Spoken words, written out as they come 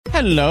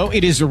Hello,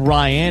 it is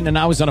Ryan, and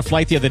I was on a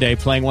flight the other day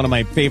playing one of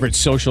my favorite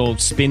social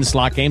spin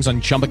slot games on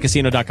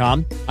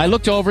ChumbaCasino.com. I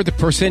looked over at the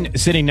person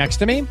sitting next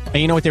to me, and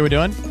you know what they were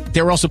doing?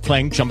 They were also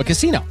playing Chumba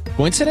Casino.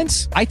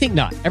 Coincidence? I think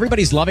not.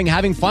 Everybody's loving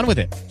having fun with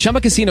it.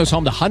 Chumba Casino is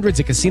home to hundreds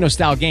of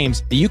casino-style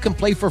games that you can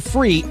play for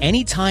free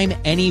anytime,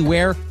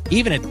 anywhere,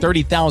 even at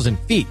 30,000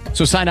 feet.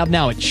 So sign up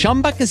now at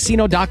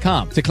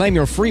ChumbaCasino.com to claim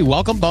your free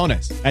welcome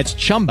bonus. That's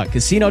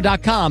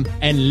ChumbaCasino.com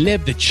and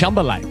live the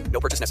Chumba life.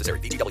 No purchase necessary.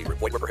 VGW.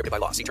 Void where prohibited by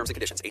law. See terms and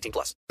conditions. 18+.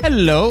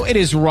 Hello, it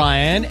is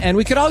Ryan, and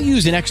we could all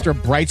use an extra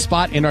bright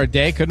spot in our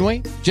day, couldn't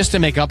we? Just to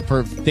make up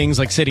for things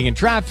like sitting in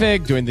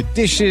traffic, doing the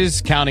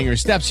dishes, counting your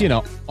steps, you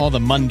know, all the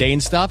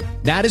mundane stuff.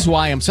 That is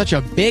why I'm such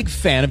a big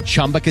fan of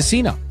Chumba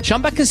Casino.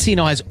 Chumba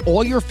Casino has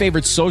all your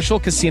favorite social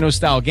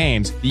casino-style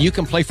games that you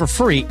can play for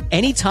free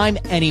anytime,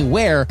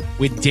 anywhere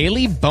with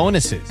daily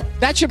bonuses.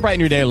 That should brighten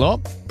your day a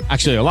little.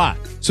 Actually, a lot.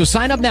 So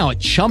sign up now at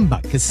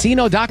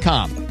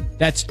ChumbaCasino.com.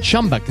 That's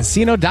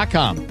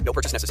ChumbaCasino.com. No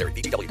purchase necessary.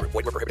 VGW. Void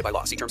where prohibited by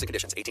law. See terms and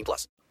conditions.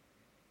 18+.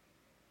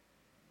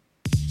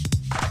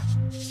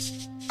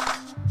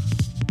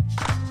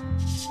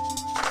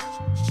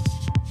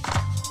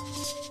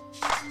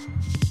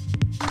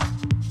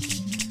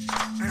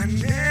 I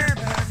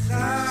never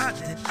thought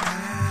that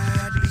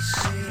I'd be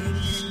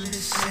singing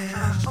this, and I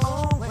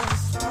always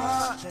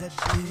thought that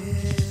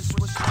this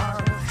was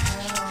part of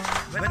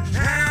hell. But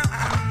now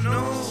I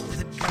know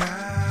that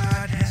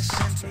God has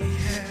sent me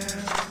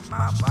help.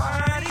 My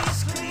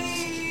body's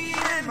clean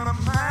and my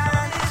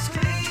mind is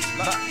clean.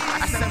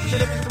 I said I'm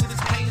living through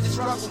this pain and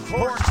struggle.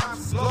 Hard times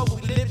is global.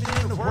 We living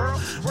in the world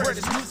where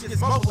this music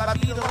is mobile. I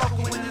be the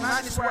local in the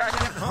 90s where I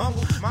kept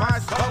humble.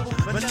 Mine's global,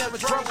 but never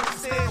trouble.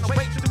 Staying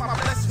awake through my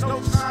blessings.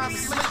 No time to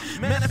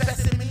sleep.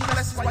 Manifesting many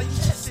lessons while you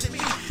tested me.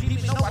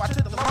 Even though I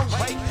took the long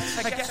way,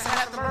 I guess I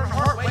had to learn the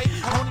hard way.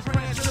 Only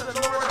praying to the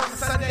Lord on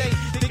Sunday.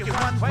 Thinking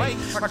one way.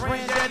 My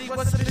granddaddy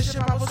was a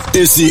bishop. I was a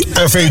It's the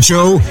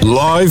FHO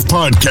Live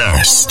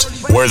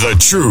Podcast, where the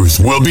truth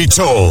will be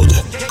told.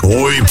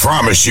 We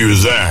promise you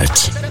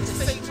that.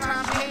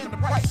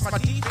 My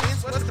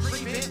defense was the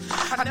prevent.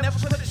 I never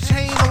put a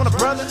chain on a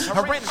brother.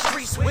 I ran the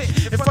streets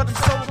with. If for them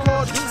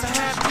so-called dudes I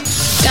had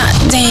beef.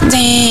 God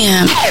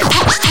damn.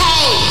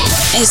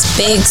 Hey, it's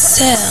Big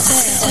Sil.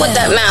 What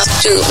that mouth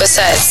do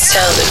besides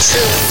tell the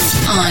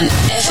truth on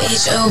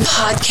FHO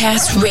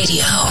Podcast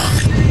Radio.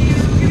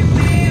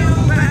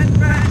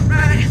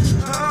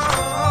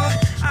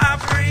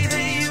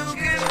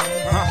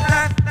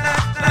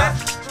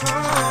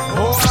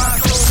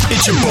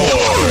 It's your boy,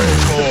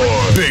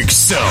 Big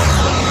Sil.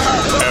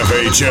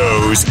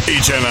 FHO's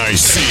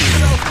HNIC.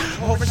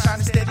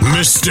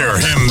 Mr.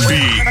 Him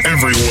Be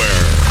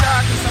Everywhere.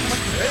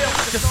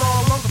 Just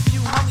all over a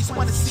few homies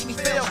wanna see me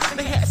fail.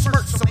 They had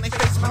smirks on their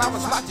face when I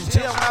was locked in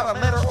jail. Not a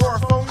letter or a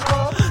phone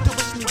call to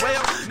wish me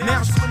well. Now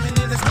I'm swimming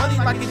in this money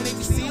like a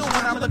Navy SEAL.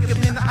 When I look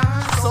him in the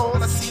eyes, all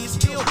I see is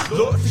skill.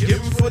 Lord,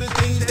 forgive me for the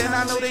things that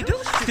I know they do.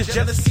 Cause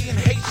jealousy and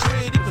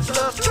hatred equals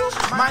love too.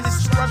 Mine is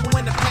the struggle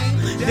and the pain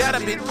that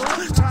I've been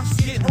through. Times is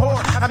getting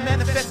hard. I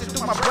manifested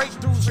through my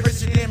breakthroughs.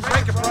 Richer than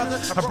breaker, brother.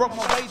 I broke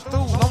my way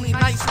through. Lonely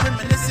nights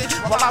reminiscing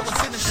while I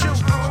was in the shoe.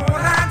 All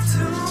I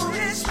do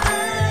is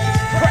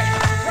pray.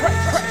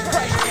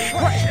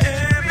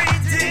 Every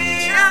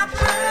day I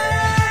pray.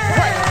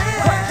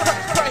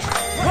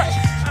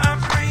 I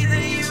pray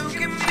that you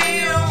can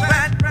be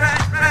alright,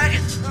 right.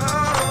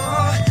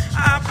 Oh, I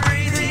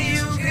pray that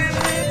you can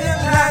live your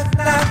life.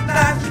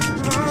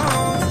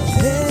 Oh,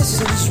 this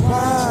is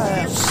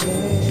why I'm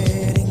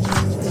sitting in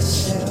the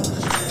cell.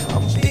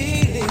 I'm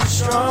feeling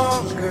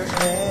stronger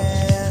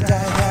and I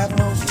have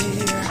no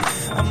fear.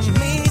 I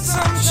made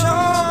some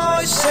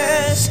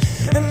choices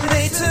and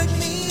they took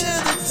me to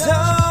the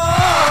top.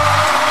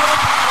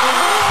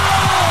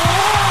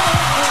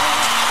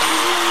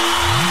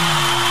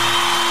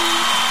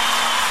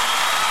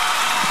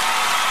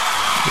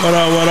 What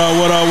up?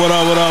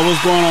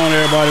 What's going on,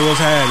 everybody? What's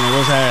happening?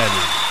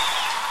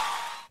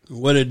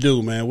 What it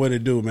do,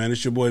 man?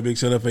 It's your boy, Big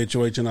Sil,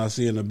 FHOH, and I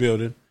see in the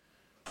building.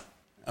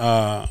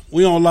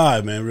 We on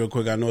live, man, real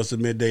quick. I know it's a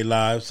midday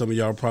live. Some of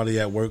y'all probably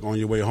at work on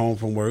your way home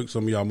from work.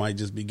 Some of y'all might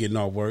just be getting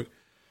off work.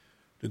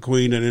 The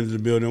Queen that entered the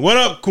building. What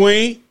up,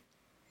 Queen?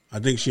 I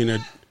think she in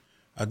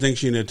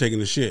there taking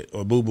the shit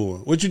or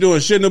boo-booing. What you doing,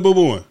 shitting or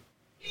boo-booing?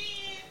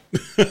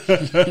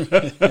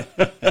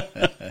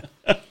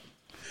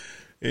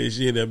 Yeah,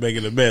 she in there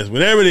making a mess.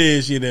 Whatever it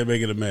is, she in there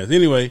making a mess.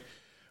 Anyway,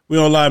 we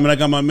on live, man. I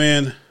got my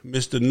man,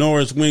 Mr.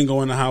 Norris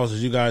Wingo in the house.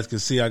 As you guys can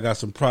see, I got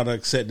some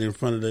products sitting in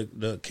front of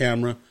the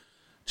camera.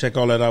 Check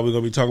all that out. We're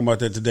going to be talking about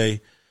that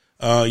today.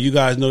 You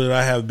guys know that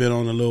I have been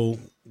on a little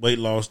weight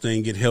loss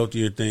thing, get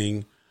healthier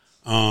thing.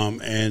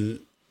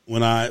 And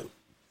when I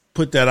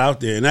put that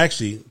out there, and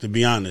actually, to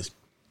be honest,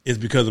 it's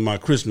because of my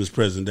Christmas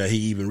present that he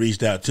even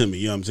reached out to me.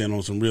 You know what I'm saying?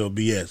 On some real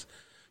BS.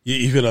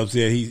 You feel what I'm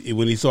saying?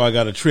 When he saw I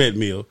got a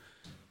treadmill,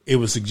 it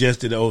was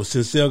suggested,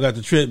 since Sel got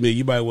the treadmill,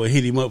 you might well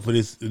hit him up for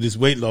this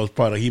weight loss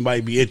product. He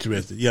might be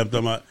interested. Yeah, I'm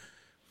talking about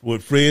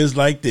with friends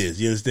like this.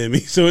 You understand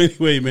me? So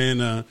anyway,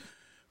 man,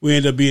 we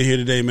end up being here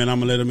today, man. I'm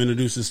going to let him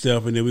introduce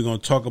himself, and then we're going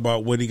to talk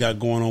about what he got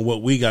going on,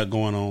 what we got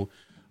going on.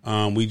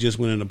 We just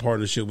went into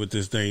partnership with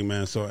this thing,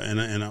 man. So, and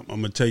I'm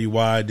going to tell you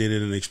why I did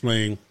it and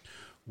explain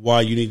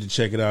why you need to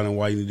check it out and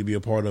why you need to be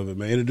a part of it,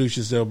 man. Introduce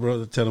yourself,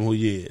 brother. Tell them who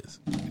you is.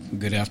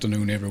 Good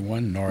afternoon,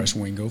 everyone. Norris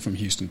Wingo from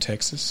Houston,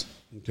 Texas.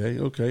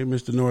 Okay.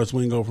 Mr. Norris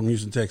Wingo from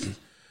Houston, Texas.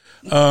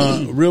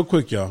 Real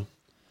quick, y'all.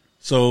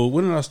 So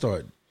when did I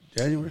start?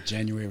 January?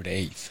 January the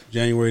 8th.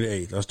 January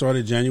the 8th. I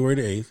started January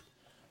the 8th.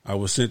 I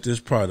was sent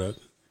this product,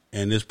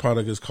 and this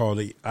product is called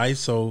the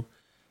ISO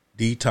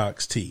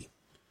Detox Tea.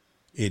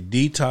 It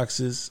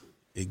detoxes,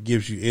 it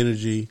gives you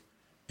energy,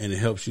 and it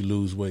helps you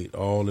lose weight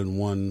all in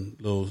one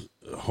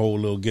whole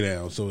little get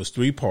down. So it's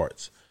 3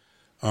 parts.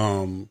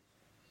 And,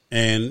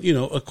 you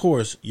know, of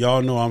course,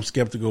 y'all know I'm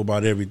skeptical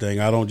about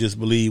everything. I don't just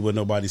believe what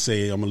nobody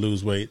say I'm going to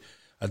lose weight.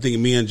 I think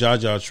me and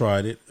Jaja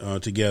tried it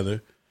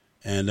together.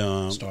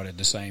 And started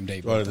the same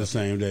day.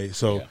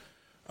 So, yeah.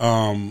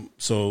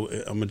 So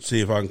I'm going to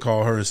see if I can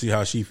call her and see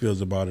how she feels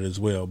about it as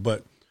well.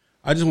 But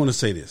I just want to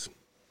say this.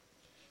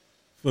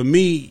 For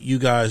me, you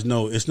guys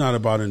know it's not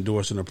about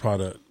endorsing a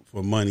product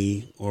for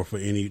money or for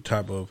any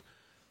type of,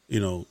 you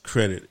know,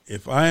 credit.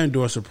 If I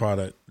endorse a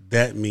product,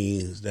 that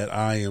means that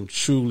I am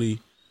truly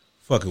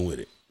fucking with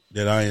it.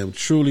 That I am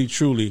truly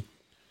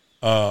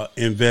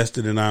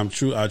invested, and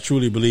I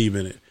truly believe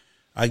in it.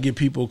 I get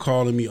people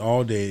calling me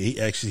all day.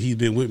 He's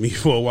been with me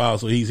for a while,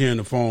 so he's hearing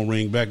the phone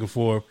ring back and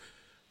forth.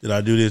 Did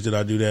I do this? Did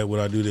I do that? Would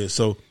I do this?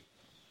 So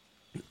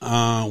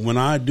when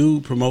I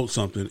do promote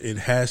something, it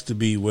has to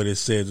be what it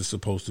says it's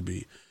supposed to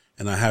be,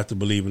 and I have to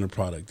believe in the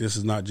product. This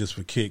is not just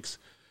for kicks.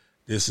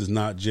 This is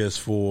not just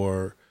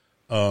for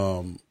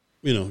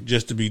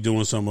just to be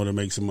doing something or to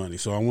make some money.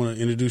 So I want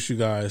to introduce you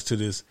guys to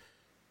this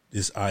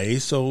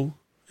IASO.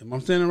 Am I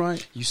saying it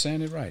right? You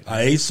saying it right.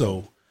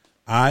 IASO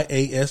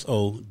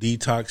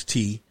Detox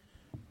Tea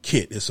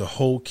kit. It's a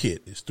whole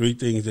kit. It's 3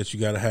 things that you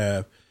got to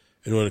have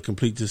in order to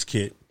complete this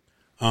kit.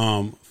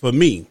 For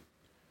me,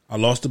 I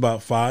lost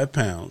about 5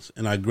 pounds,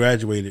 and I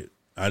graduated.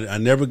 I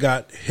never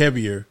got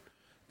heavier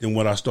than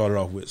what I started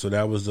off with, so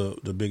that was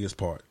the biggest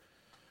part.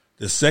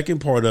 The second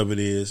part of it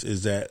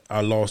is that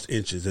I lost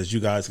inches, as you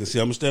guys can see.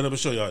 I'm going to stand up and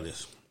show y'all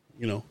this.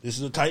 You know, this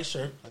is a tight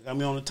shirt. I got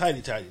me on a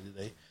tighty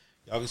today.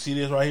 Y'all can see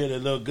this right here,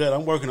 that little gut.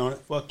 I'm working on it.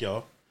 Fuck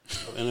y'all.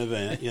 In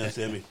advance, you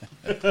understand me?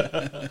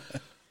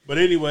 But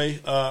anyway,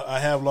 I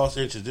have lost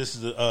inches. This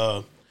is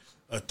a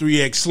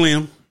 3X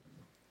Slim.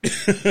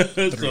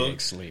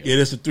 3X Slim. Yeah,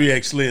 this is a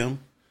 3X Slim,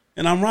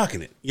 and I'm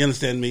rocking it. You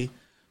understand me?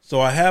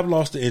 So I have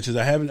lost the inches.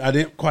 I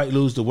didn't quite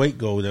lose the weight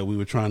goal that we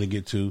were trying to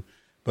get to,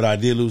 but I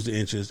did lose the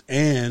inches.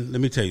 And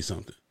let me tell you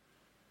something: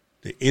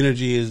 the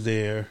energy is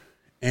there,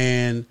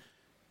 and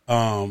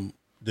the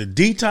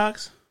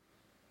detox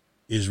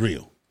is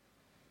real.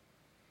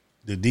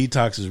 The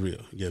detox is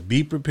real. Yeah,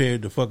 be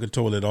prepared to fuck a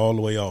toilet all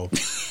the way off.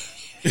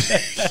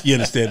 You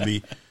understand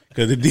me?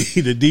 Because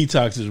the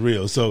detox is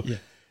real. So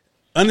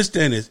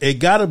understand this. It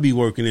got to be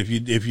working if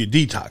you're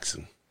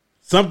detoxing.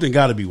 Something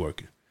got to be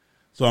working.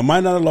 So I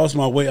might not have lost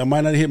my weight. I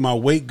might not have hit my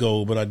weight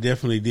goal, but I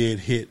definitely did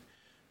hit.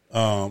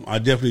 I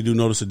definitely do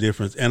notice a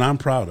difference, and I'm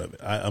proud of it.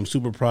 I'm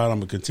super proud. I'm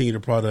going to continue the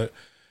product.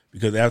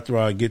 Because after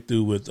I get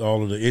through with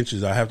all of the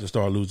inches, I have to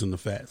start losing the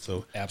fat.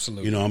 So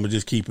absolutely, you know, I'm gonna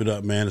just keep it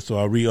up, man. So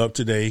I re-up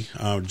today.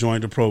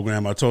 Joined the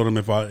program. I told him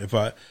if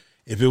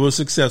it was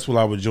successful,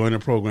 I would join the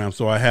program.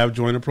 So I have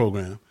joined the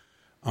program,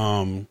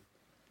 and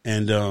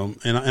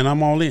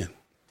I'm all in.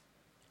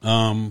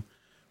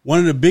 One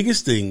of the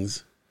biggest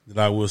things that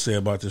I will say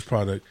about this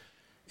product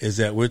is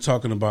that we're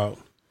talking about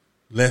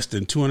less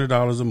than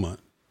 $200 a month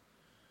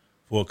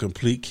for a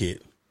complete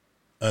kit,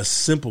 a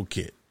simple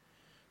kit.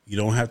 You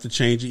don't have to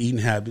change your eating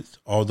habits,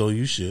 although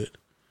you should.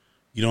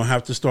 You don't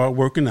have to start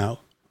working out,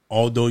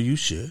 although you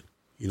should.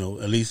 You know,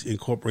 at least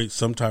incorporate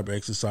some type of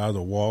exercise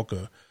or walk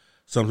or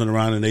something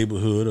around the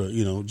neighborhood, or,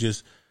 you know,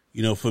 just,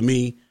 you know, for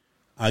me,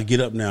 I get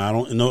up now. I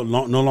don't no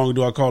longer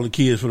do I call the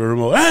kids for the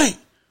remote. Hey,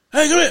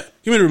 come here.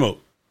 Give me the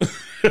remote.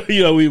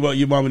 You know,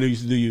 your mama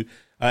used to do you.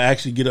 I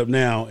actually get up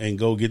now and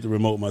go get the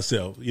remote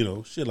myself, you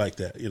know, shit like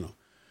that, you know.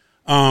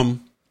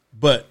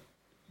 But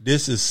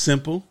this is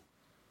simple.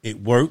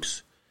 It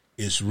works.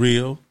 It's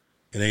real.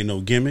 It ain't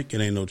no gimmick. It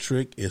ain't no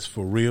trick. It's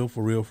for real,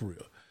 for real, for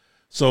real.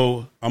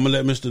 So I'm going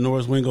to let Mr.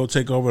 Norris Wingo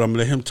take over. I'm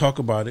going to let him talk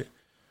about it.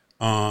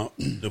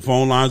 The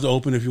phone lines are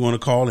open if you want to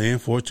call in.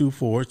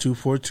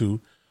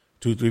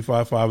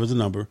 424-242-2355 is the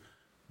number.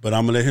 But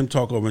I'm going to let him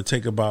talk over and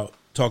talk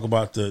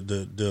about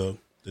the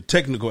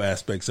technical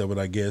aspects of it,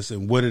 I guess,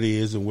 and what it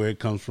is and where it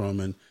comes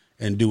from,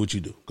 and do what you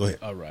do. Go ahead.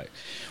 All right.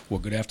 Well,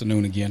 good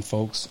afternoon again,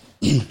 folks.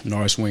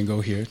 Norris Wingo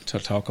here to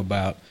talk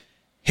about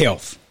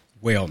health,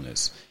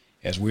 wellness.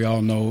 As we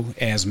all know,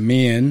 as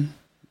men,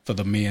 for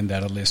the men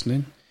that are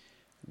listening,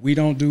 we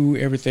don't do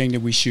everything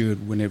that we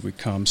should whenever it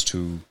comes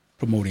to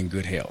promoting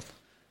good health.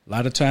 A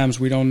lot of times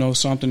we don't know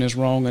something is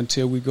wrong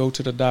until we go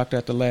to the doctor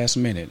at the last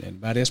minute. And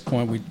by this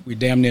point, we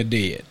damn near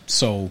dead.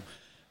 So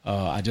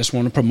I just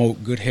want to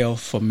promote good health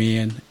for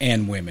men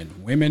and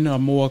women. Women are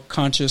more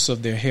conscious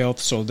of their health,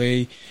 so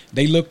they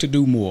look to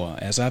do more.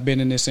 As I've been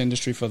in this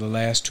industry for the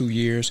last 2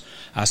 years,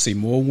 I see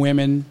more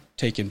women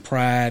taking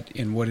pride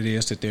in what it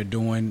is that they're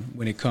doing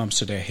when it comes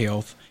to their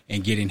health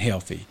and getting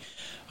healthy.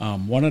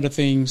 One of the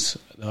things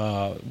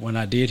when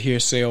I did hear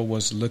Sale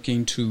was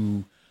looking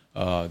to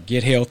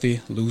get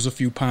healthy, lose a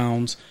few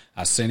pounds.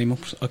 I sent him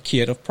a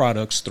kit of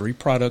products, 3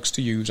 products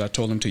to use. I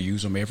told him to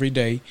use them every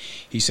day.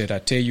 He said, I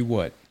tell you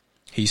what,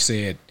 he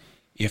said,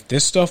 if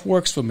this stuff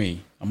works for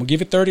me, I'm going to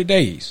give it 30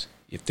 days.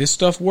 If this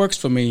stuff works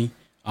for me,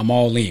 I'm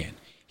all in.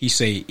 He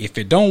said, if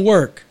it don't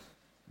work,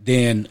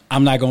 then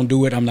I'm not going to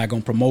do it. I'm not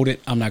going to promote it.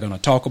 I'm not going to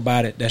talk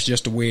about it. That's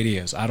just the way it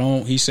is.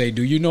 He said,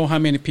 do you know how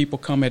many people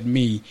come at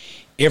me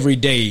every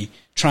day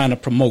trying to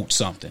promote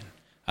something?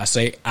 I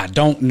say, I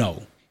don't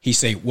know. He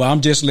say, well,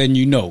 I'm just letting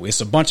you know. It's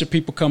a bunch of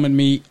people coming to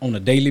me on a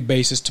daily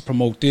basis to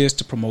promote this,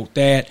 to promote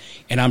that,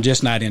 and I'm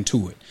just not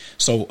into it.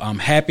 So I'm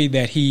happy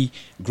that he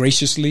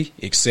graciously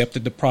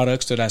accepted the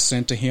products that I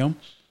sent to him.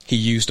 He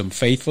used them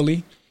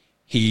faithfully.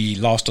 He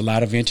lost a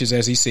lot of inches,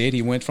 as he said.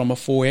 He went from a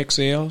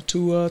 4XL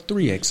to a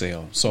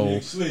 3XL. So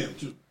 3X slim,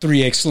 too.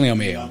 3X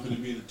Slim L. I'm going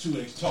to be the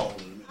 2X taller.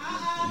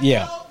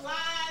 Yeah.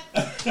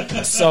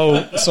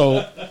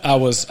 So I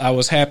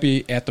was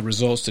happy at the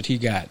results that he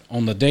got.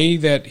 On the day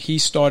that he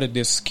started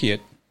this kit,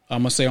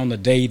 I'm going to say on the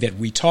day that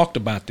we talked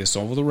about this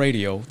over the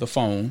radio, the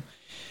phone,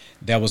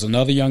 there was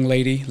another young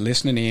lady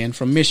listening in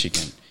from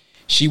Michigan.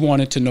 She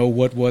wanted to know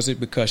what was it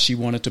because she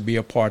wanted to be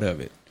a part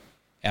of it.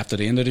 After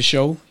the end of the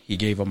show, he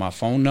gave her my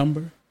phone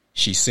number.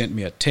 She sent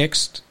me a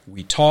text.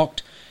 We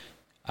talked.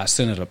 I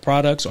sent her the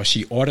products, or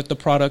she ordered the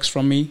products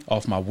from me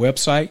off my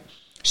website.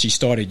 She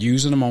started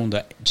using them on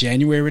the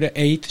January the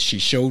 8th. She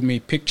showed me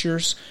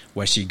pictures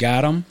where she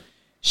got them.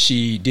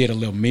 She did a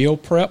little meal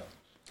prep,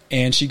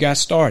 and she got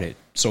started.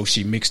 So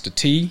she mixed the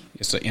tea.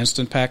 It's an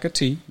instant pack of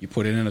tea. You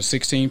put it in a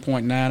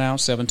 16.9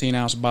 ounce, 17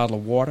 ounce bottle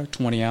of water,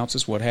 20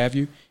 ounces, what have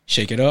you.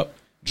 Shake it up,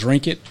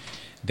 drink it.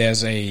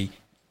 There's a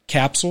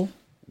capsule,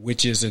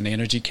 which is an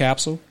energy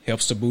capsule.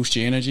 Helps to boost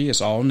your energy.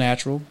 It's all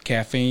natural.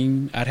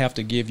 Caffeine, I'd have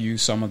to give you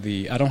some of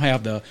the, I don't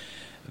have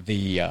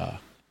the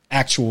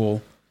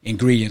actual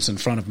ingredients in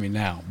front of me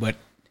now, but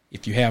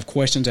if you have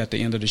questions at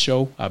the end of the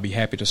show, I'll be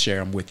happy to share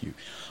them with you.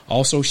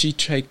 Also, she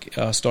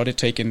started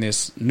taking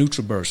this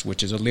NutriBurst,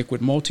 which is a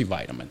liquid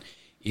multivitamin.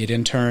 It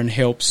in turn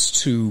helps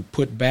to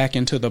put back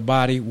into the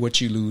body what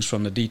you lose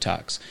from the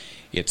detox.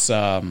 It's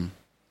 72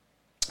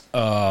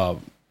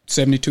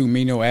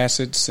 amino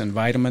acids and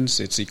vitamins.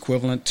 It's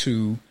equivalent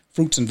to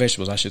fruits and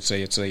vegetables, I should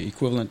say. It's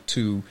equivalent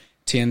to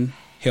 10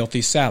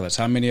 healthy salads.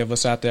 How many of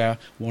us out there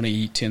want to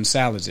eat 10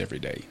 salads every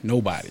day?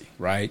 Nobody,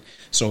 right?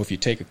 So if you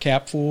take a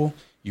capful,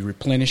 you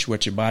replenish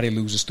what your body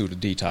loses through the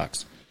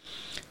detox.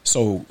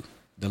 So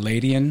the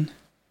lady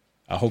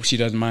I hope she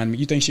doesn't mind me.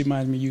 You think she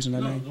minds me using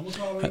that name? No,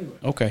 call her anyway.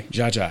 Okay,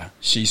 Jaja.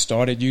 She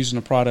started using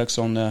the products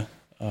on the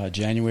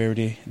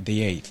January the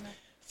 8th.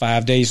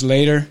 5 days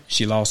later,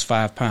 she lost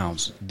 5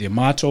 pounds. The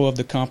motto of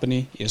the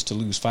company is to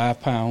lose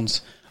 5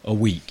 pounds a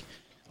week.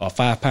 Or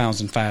 5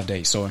 pounds in 5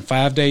 days. So in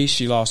 5 days,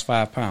 she lost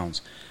 5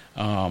 pounds.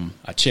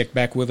 I checked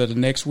back with her the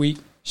next week.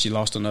 She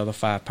lost another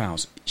 5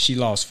 pounds. She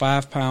lost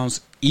 5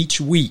 pounds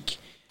each week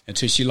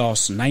until she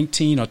lost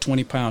 19 or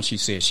 20 pounds, she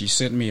said. She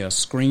sent me a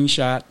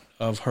screenshot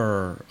of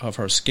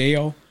her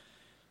scale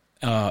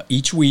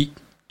each week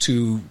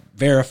to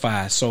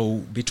verify. So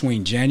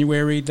between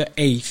January the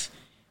 8th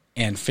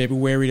and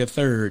February the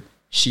 3rd,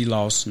 she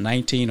lost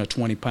 19 or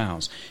 20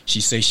 pounds.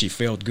 She says she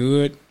felt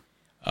good.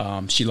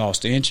 She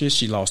lost inches.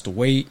 She lost the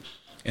weight.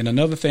 And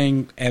another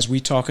thing, as we're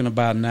talking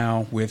about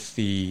now with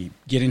the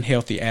getting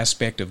healthy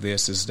aspect of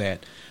this, is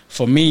that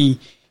for me,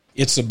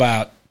 it's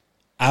about,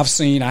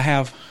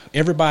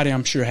 everybody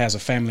I'm sure has a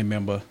family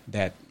member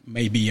that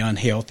may be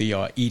unhealthy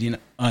or eating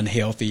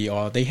unhealthy,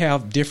 or they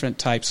have different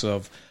types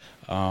of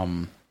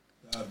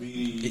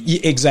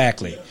diabetes.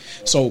 Exactly. Yeah.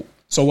 So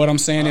what I'm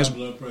saying is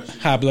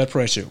high blood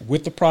pressure.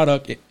 With the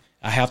product,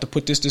 I have to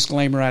put this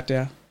disclaimer out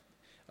there.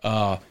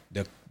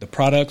 The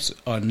products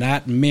are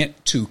not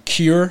meant to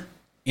cure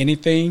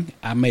anything.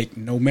 I make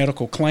no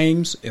medical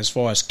claims as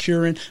far as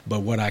curing,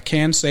 but what I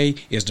can say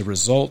is the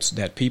results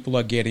that people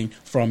are getting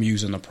from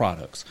using the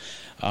products.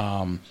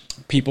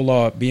 People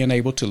are being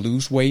able to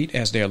lose weight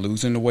as they're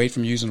losing the weight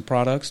from using the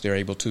products. They're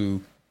able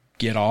to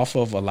get off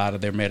of a lot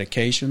of their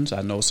medications.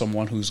 I know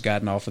someone who's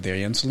gotten off of their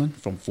insulin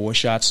from 4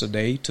 shots a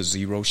day to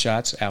 0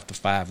 shots after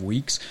 5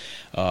 weeks.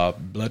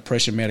 Blood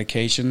pressure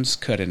medications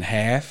cut in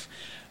half.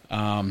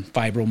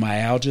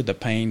 Fibromyalgia, the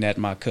pain that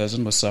my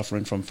cousin was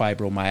suffering from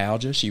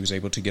fibromyalgia. She was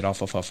able to get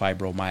off of her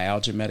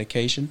fibromyalgia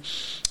medication.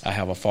 I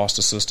have a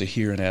foster sister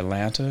here in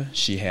Atlanta.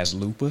 She has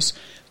lupus.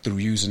 Through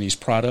using these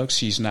products,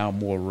 she's now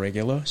more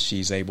regular.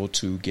 She's able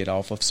to get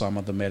off of some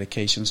of the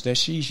medications that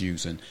she's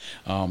using.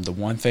 The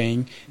one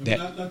thing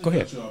that... Go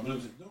ahead.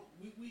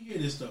 We hear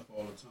this stuff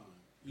all the time.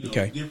 You know,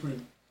 okay.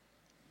 Different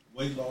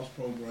weight loss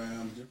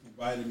programs, different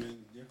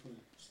vitamins, different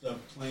stuff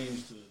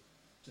claims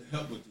to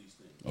help with these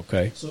things.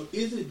 Okay. So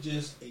is it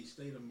just a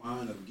state of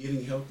mind of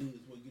getting healthy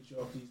is what gets you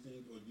off these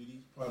things, or do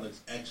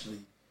products actually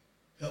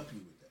help you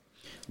with that?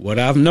 What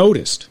I've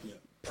noticed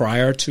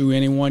prior to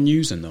anyone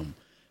using them,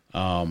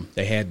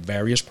 they had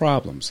various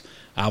problems.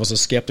 I was a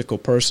skeptical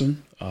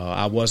person.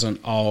 I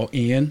wasn't all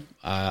in.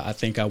 I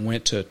think I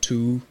went to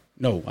 3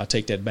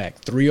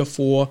 or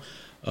 4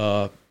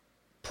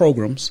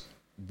 programs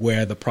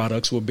where the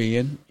products were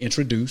being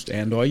introduced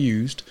and or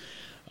used.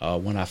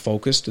 When I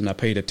focused and I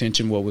paid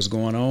attention what was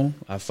going on,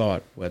 I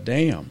thought, well,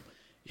 damn,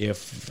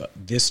 if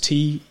this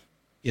tea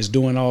is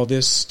doing all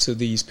this to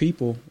these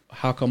people,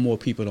 how come more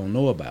people don't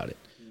know about it?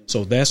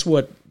 So that's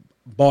what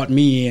got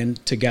me in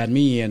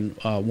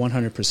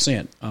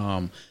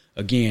 100%.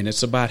 Again,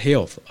 it's about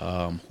health.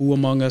 Who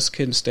among us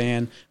can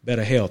stand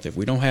better health? If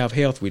we don't have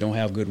health, we don't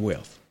have good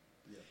wealth.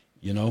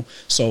 You know,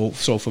 so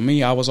for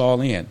me, I was all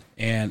in,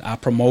 and I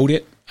promote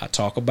it. I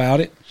talk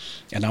about it,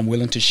 and I'm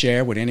willing to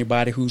share with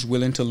anybody who's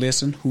willing to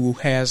listen, who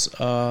has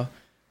health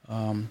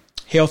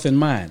in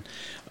mind.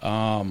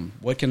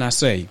 What can I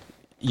say?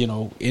 You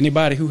know,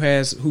 anybody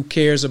who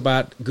cares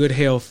about good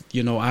health,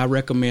 you know, I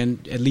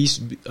recommend at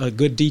least a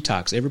good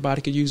detox.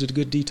 Everybody could use a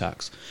good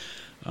detox.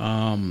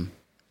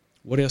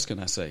 What else can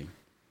I say?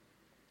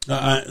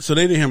 So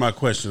they didn't hear my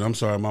question. I'm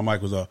sorry, my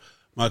mic was off.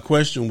 My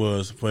question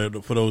was, for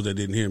those that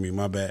didn't hear me,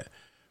 my bad.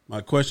 My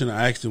question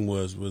I asked them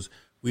was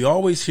we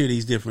always hear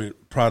these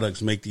different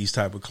products make these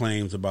type of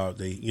claims about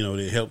they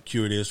help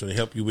cure this or they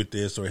help you with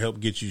this or help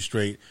get you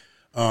straight.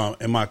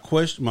 And my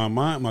question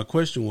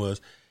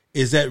was,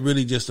 is that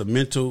really just a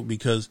mental?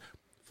 Because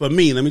for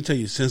me, let me tell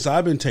you, since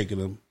I've been taking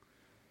them,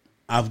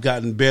 I've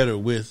gotten better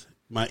with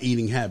my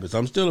eating habits.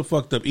 I'm still a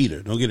fucked up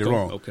eater. Don't get it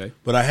wrong. Okay.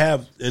 But I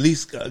have at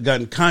least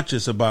gotten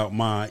conscious about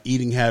my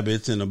eating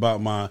habits and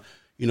about my,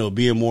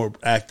 being more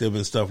active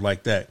and stuff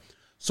like that.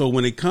 So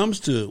when it comes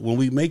to when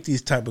we make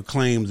these type of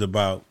claims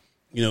about,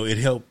 it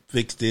helped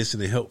fix this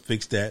and it helped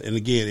fix that. And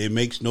again, it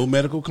makes no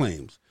medical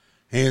claims,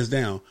 hands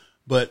down.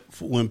 But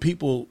when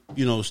people,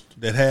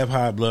 that have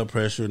high blood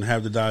pressure and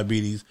have the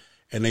diabetes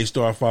and they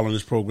start following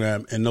this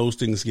program and those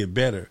things get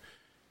better,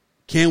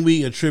 can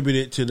we attribute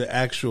it to the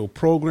actual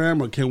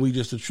program or can we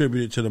just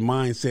attribute it to the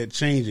mindset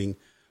changing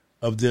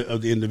of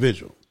the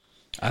individual?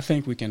 I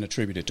think we can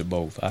attribute it to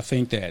both. I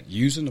think that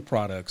using the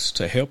products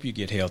to help you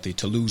get healthy,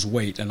 to lose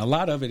weight, and a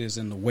lot of it is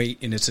in the weight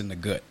and it's in the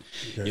gut.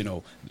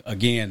 Okay.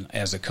 Again,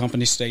 as the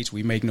company states,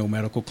 we make no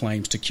medical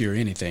claims to cure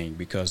anything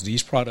because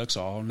these products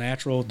are all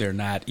natural. They're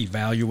not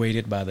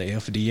evaluated by the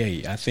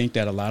FDA. I think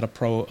that a lot of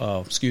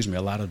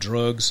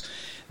drugs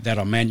that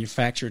are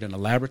manufactured in a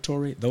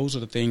laboratory, those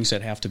are the things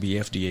that have to be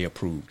FDA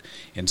approved.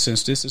 And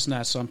since this is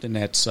not something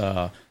that's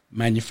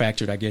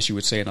manufactured, I guess you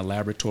would say, in a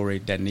laboratory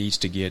that needs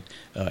to get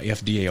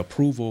FDA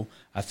approval,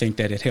 I think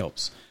that it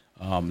helps.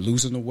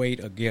 Losing the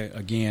weight,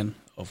 again,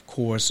 of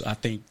course, I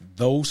think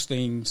those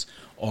things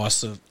are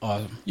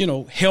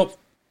help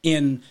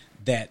in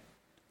that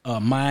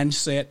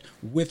mindset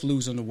with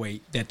losing the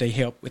weight, that they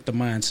help with the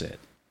mindset.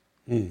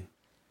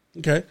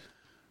 Okay.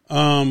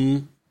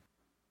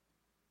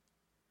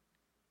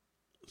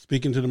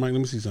 Speaking to the mic,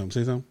 let me see something.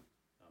 Say something.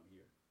 I'm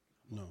here.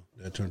 No,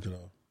 that turned it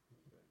off.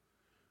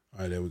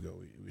 All right, there we go.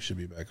 We should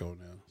be back on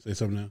now. Say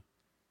something now.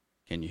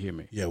 Can you hear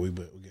me? Yeah, we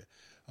good.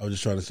 I was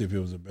just trying to see if it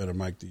was a better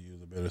mic to use,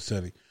 a better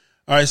setting.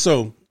 All right,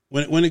 so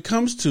when it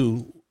comes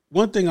to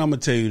one thing, I'm gonna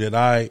tell you that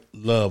I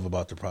love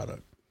about the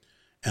product,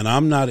 and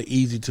I'm not an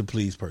easy to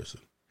please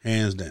person,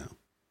 hands down.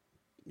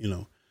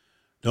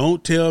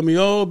 Don't tell me,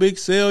 oh, Big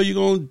Sale, you're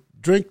gonna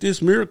drink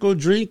this miracle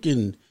drink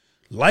and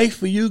life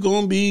for you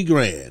gonna be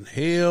grand.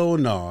 Hell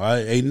no,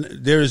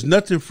 there is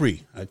nothing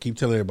free. I keep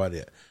telling everybody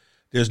that.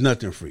 There's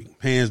nothing free,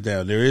 hands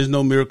down. There is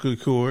no miracle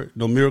cure.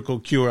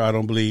 I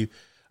don't believe.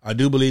 I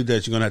do believe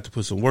that you're going to have to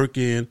put some work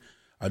in.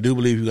 I do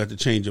believe you got to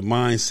change your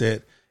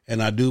mindset.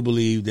 And I do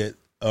believe that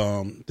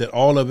that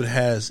all of it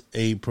has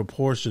a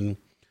proportion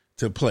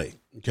to play.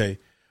 Okay.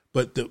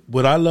 But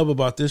what I love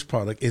about this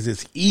product is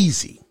it's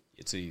easy.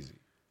 It's easy.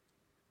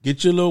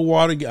 Get your little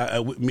water. I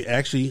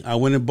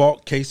went and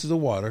bought cases of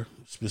water,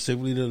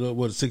 specifically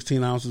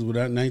 16 ounces,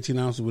 19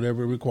 ounces,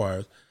 whatever it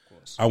requires.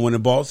 I went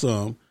and bought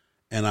some.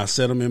 And I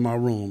set them in my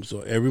room.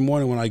 So every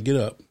morning when I get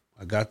up,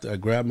 I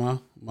grab my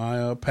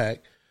pack,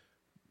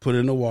 put it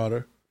in the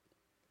water,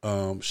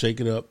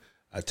 shake it up.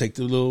 I take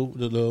the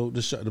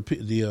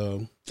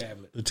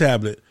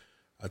tablet.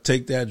 I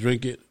take that,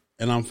 drink it,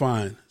 and I'm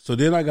fine. So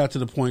then I got to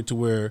the point to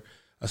where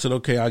I said,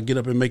 okay, I get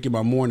up and make it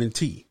my morning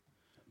tea.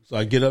 So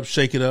I get up,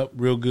 shake it up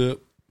real good,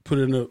 put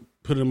it in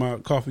my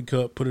coffee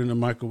cup, put it in the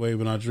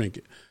microwave, and I drink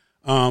it.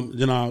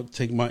 Then I'll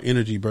take my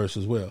energy burst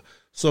as well.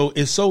 So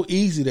it's so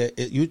easy that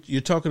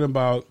you're talking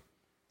about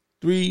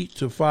 3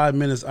 to 5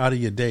 minutes out of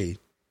your day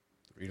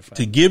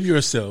to give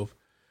yourself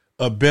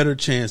a better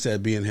chance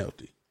at being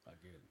healthy. I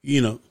get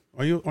it.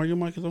 Are your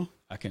mic on?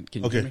 I can.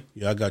 Can you hear me?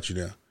 Yeah, I got you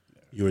down.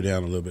 You were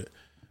down a little bit.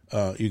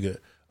 You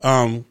good.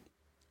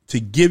 To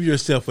give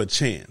yourself a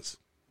chance.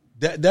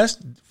 That's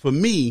for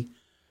me.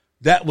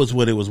 That was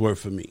what it was worth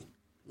for me.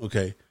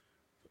 Okay.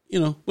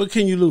 What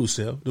can you lose,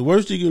 Sal? The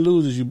worst you can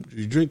lose is you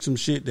drink some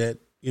shit that,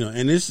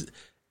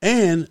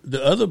 and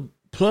the other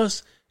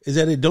plus is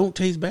that it don't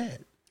taste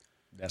bad.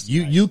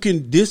 You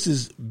can. This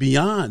is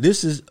beyond.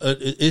 This is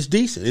it's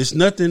decent. It's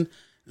nothing.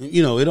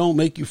 You know, it don't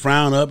make you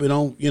frown up. It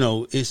don't. You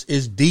know,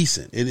 it's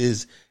decent. It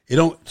is. It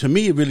don't. To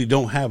me, it really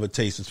don't have a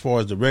taste as far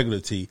as the regular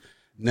tea.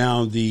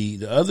 Now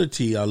the other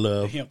tea I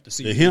love,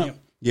 the hemp.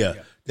 Yeah,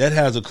 that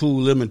has a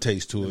cool lemon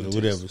taste to it or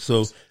whatever.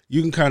 So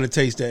you can kind of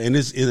taste that, and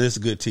it's a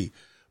good tea.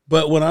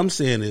 But what I'm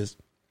saying is,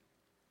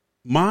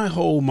 my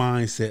whole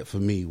mindset for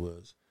me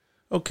was,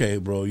 okay,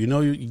 bro, you know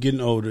you're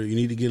getting older. You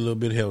need to get a little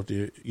bit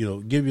healthier. You know,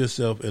 give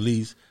yourself at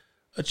least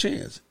a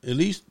chance. At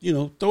least, you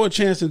know, throw a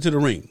chance into the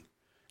ring.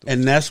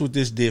 And that's what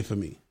this did for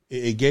me.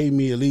 It gave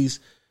me at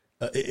least,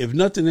 if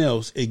nothing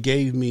else, it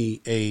gave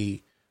me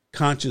a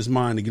conscious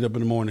mind to get up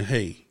in the morning.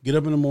 Hey, get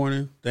up in the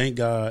morning. Thank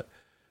God,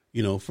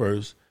 you know,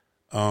 first.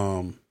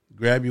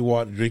 Grab your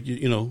water, drink your,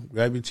 you know,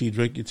 grab your tea,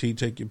 drink your tea,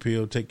 take your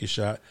pill, take your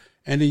shot,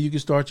 and then you can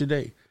start your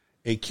day.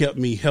 It kept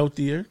me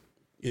healthier.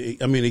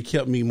 It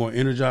kept me more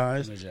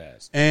energized.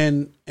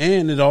 And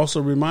it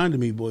also reminded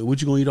me, boy,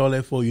 what you gonna eat all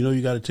that for? You know,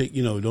 you got to take,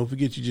 you know, don't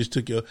forget you just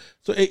took your.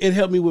 So it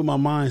helped me with my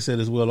mindset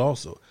as well,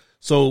 also.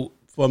 So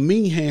for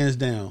me, hands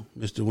down,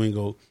 Mr.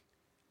 Wingo,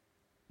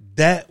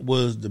 that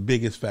was the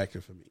biggest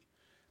factor for me.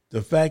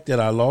 The fact that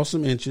I lost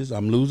some inches,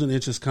 I'm losing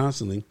inches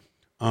constantly.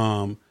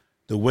 The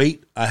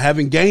weight, I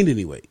haven't gained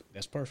any weight.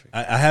 That's perfect.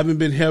 I haven't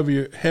been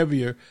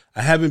heavier.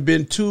 I haven't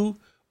been to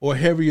or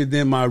heavier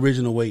than my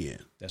original weigh-in.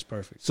 That's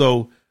perfect.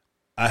 So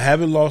I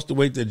haven't lost the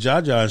weight that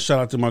Jaja, and shout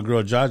out to my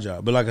girl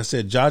Jaja. But like I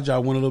said,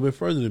 Jaja went a little bit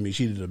further than me.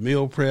 She did the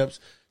meal preps.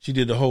 She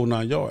did the whole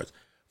 9 yards.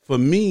 For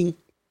me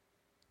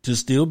to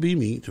still be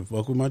me, to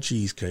fuck with my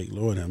cheesecake,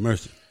 Lord have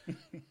mercy,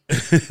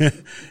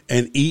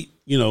 and eat,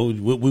 you know,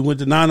 we went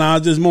to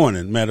Nana's this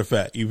morning, matter of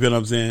fact. You feel what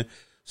I'm saying?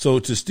 So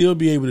to still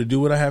be able to do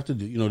what I have to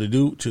do, you know,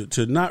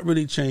 to not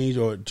really change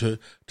or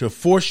to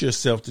force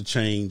yourself to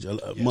change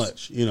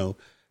much, you know,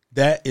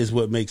 that is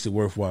what makes it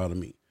worthwhile to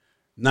me.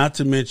 Not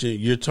to mention,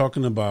 you're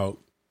talking about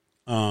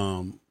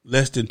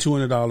less than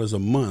 $200 a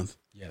month,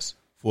 yes,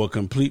 for a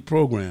complete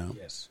program,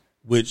 yes.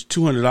 Which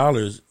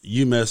 $200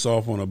 you mess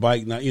off on a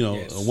bike night, you know,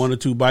 yes. 1 or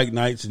 2 bike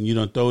nights, and you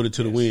don't throw it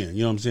to the wind.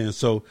 You know what I'm saying?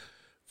 So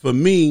for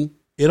me,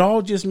 it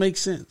all just makes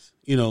sense,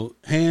 you know,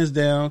 hands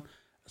down.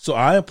 So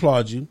I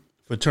applaud you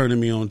for turning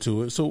me on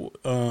to it. So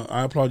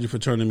I applaud you for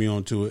turning me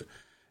on to it.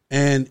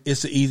 And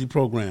it's an easy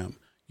program.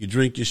 You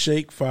drink your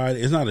shake 5.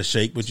 It's not a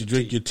shake, but you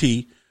drink your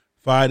tea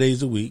 5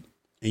 days a week,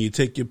 and you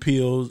take your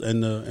pills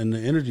and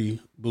the energy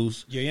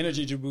boost. Your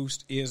energy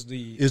boost is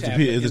the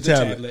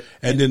tablet.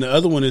 And then the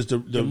other one is the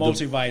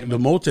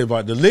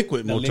multivitamin. The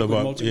liquid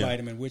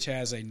multivitamin, which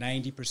has a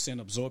 90%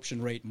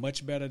 absorption rate,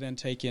 much better than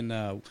taking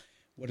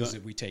what is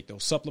it we take?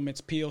 Those supplements,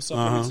 pill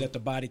supplements that the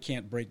body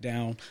can't break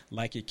down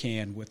like it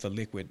can with the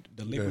liquid.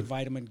 The liquid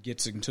vitamin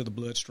gets into the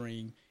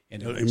bloodstream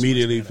and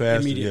immediately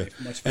faster. Much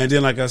faster. And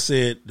then, like I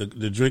said,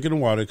 the drinking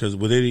water, because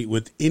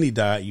with any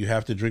diet, you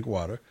have to drink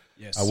water.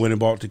 Yes. I went and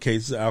bought the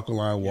cases of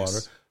alkaline water.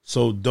 Yes.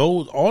 So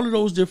all of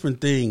those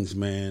different things,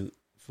 man,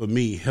 for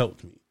me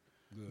helped me.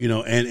 Good. You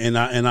know, and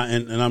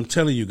I'm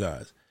telling you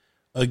guys,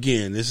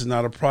 again, this is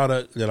not a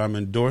product that I'm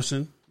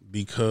endorsing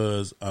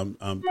because I'm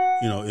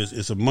you know,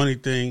 it's a money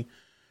thing.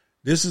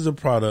 This is a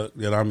product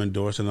that I'm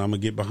endorsing, I'm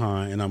going to get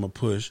behind, and I'm going to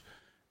push,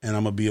 and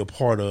I'm going to be a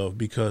part of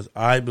because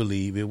I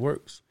believe it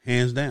works,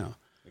 hands down.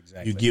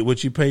 Exactly. You get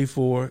what you pay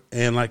for,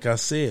 and like I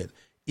said,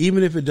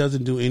 even if it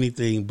doesn't do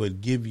anything but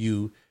give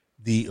you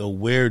the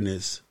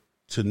awareness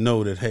to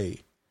know that, hey,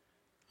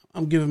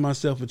 I'm giving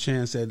myself a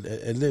chance at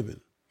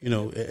living, you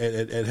know,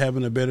 at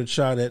having a better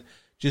shot at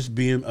just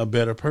being a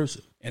better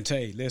person. And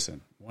Tay,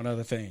 listen, one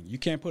other thing. You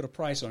can't put a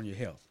price on your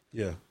health.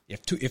 Yeah.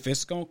 If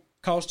it's going to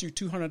cost you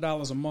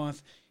 $200 a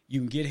month, you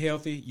can get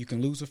healthy, you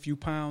can lose a few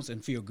pounds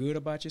and feel good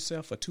about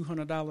yourself for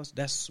 $200.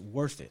 That's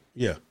worth it.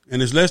 Yeah,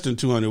 and it's less than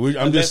 200.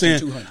 I'm just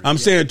saying. I'm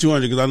saying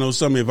 200 because I know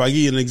some. If I give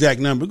you an exact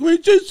number,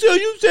 you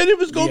said it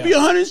was going to be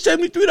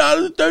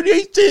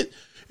 $173.38,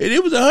 and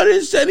it was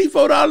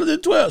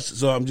 $174.12.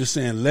 So I'm just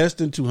saying less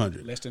than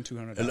 200. Less than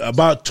 $200.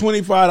 About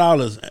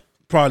 $25.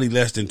 Probably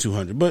less than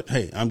 200, but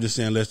hey, I'm just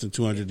saying less than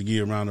 200 to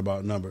give a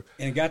roundabout number.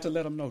 And got to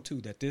let them know too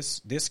that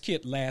this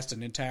kit lasts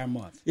an entire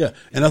month. Yeah,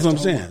 and that's what I'm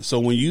saying. So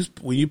when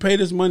you pay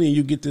this money and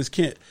you get this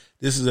kit,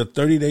 this is a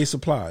 30-day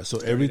supply. So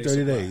every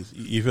 30 days,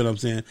 you feel what I'm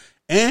saying?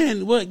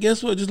 And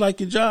guess what? Just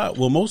like your job,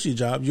 well, most of your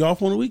jobs, you're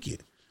off on the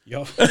weekend. You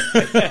don't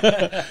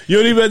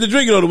even have to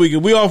drink it on the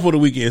weekend. We off for the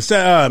weekend.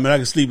 Man, I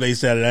can sleep late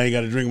Saturday. I ain't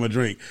got to drink my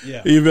drink.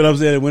 Yeah. You feel what I'm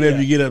saying? Whenever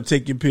you get up,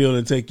 take your pill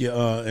and take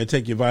your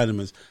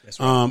vitamins. That's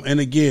right. And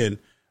again,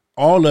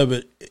 all of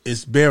it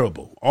is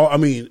bearable. All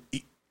of it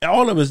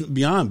is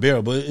beyond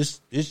bearable. It's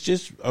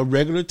just a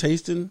regular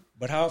tasting.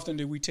 But how often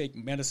did we take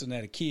medicine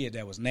as a kid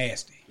that was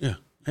nasty? Yeah.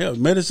 Hell,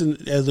 medicine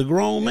as a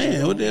grown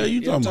man. What the hell are you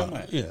talking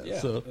about?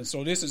 Yeah.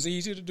 So this is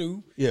easy to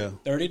do. Yeah.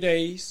 30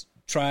 days,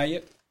 try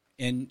it.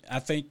 And I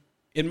think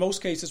in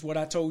most cases, what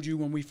I told you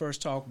when we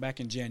first talked back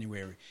in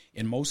January,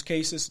 in most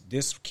cases,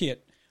 this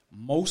kit,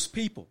 most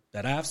people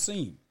that I've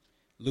seen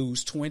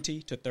lose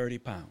 20 to 30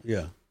 pounds.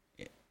 Yeah.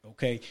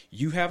 Okay,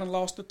 you haven't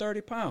lost the 30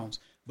 pounds,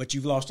 but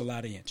you've lost a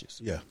lot of inches.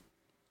 Yeah.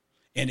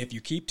 And if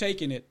you keep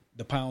taking it,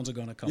 The pounds are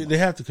going to come. They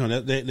have to come.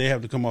 They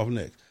have to come off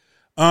next.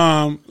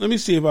 Let me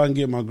see if I can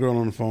get my girl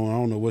on the phone. I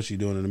don't know what she's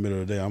doing in the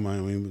middle of the day. I'm not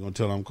even going to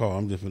tell her I'm calling.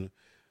 I'm just going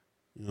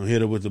to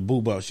hit her with the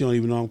boo bop. She don't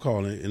even know I'm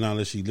calling, and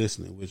unless she's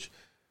listening. Which,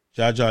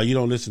 Jaja, you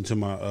don't listen to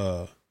my,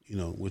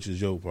 which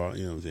is your part.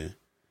 You know what I'm saying?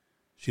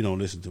 She don't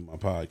listen to my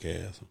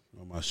podcast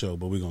or my show,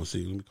 but we're going to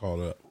see. Let me call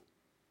her up.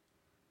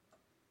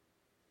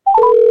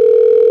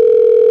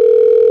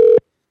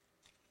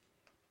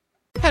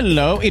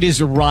 Hello, it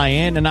is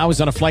Ryan, and I was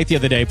on a flight the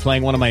other day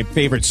playing one of my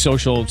favorite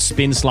social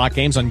spin slot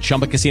games on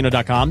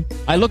ChumbaCasino.com.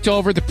 I looked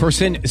over at the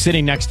person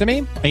sitting next to me,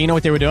 and you know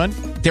what they were doing?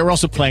 They were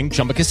also playing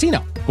Chumba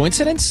Casino.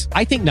 Coincidence?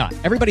 I think not.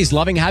 Everybody's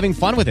loving having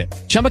fun with it.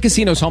 Chumba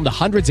Casino is home to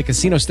hundreds of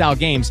casino-style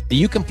games that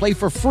you can play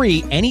for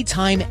free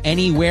anytime,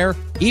 anywhere,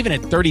 even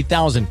at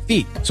 30,000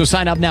 feet. So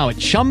sign up now at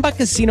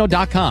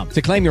ChumbaCasino.com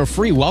to claim your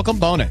free welcome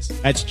bonus.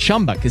 That's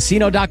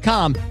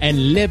ChumbaCasino.com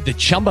and live the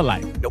Chumba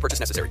life. No purchase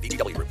necessary.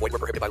 VGW Group. Void where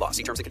prohibited by law.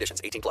 See terms and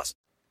conditions. 18+.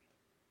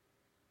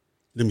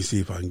 Let me see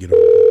if I can get her.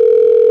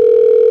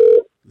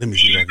 Let me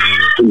see if I can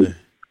get her today.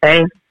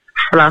 Hey.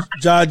 Hello.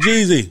 Ja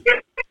Jeezy.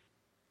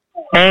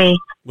 Hey.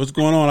 What's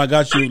going on? I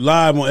got you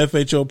live on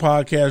FHO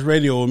Podcast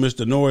Radio with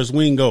Mr. Norris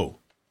Wingo.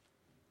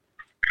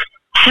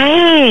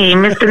 Hey,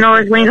 Mr.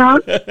 Norris Wingo.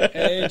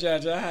 Hey,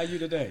 Jaja, how you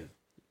today?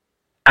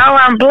 Oh,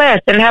 I'm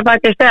blessed. And how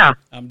about yourself?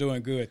 I'm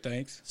doing good,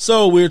 thanks.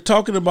 So we're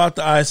talking about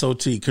the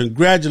ISOT.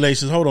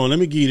 Congratulations. Hold on. Let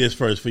me give you this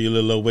first for your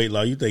little weight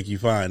loss. You think you're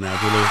fine now.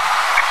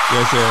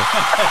 Yes,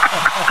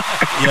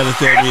 you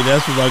understand me?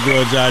 That's for my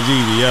girl, Ja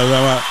Jeezy. You know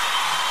what I'm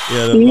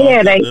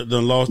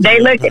they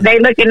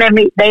looking at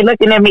me. They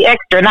looking at me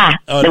extra now.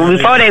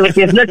 Before they was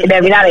just looking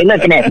at me. Now they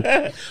looking at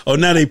me. Oh,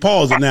 now they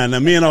pausing now. Now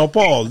me and all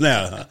pause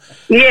now.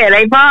 Yeah,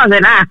 they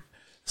pausing now.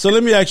 So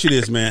let me ask you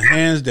this, man,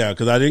 hands down,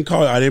 because I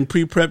didn't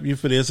pre-prep you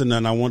for this and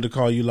nothing. I wanted to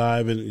call you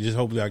live and just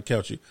hopefully I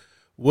catch you.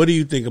 What do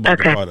you think about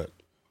the product?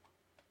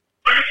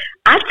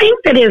 I think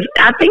it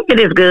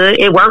is good.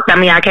 It worked. I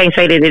mean, I can't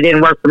say that it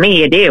didn't work for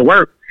me. It did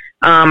work.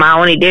 I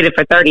only did it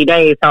for 30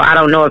 days, so I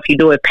don't know if you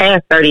do it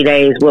past 30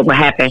 days, what will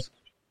happen.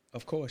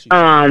 Of course.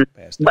 But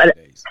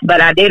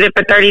I did it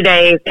for 30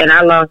 days, and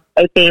I lost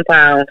 18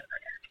 pounds.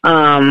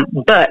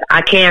 But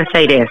I can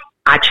say this.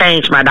 I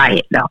changed my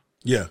diet, though.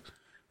 Yeah.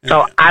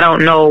 So I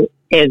don't know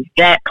if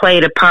that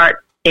played a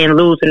part in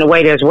losing the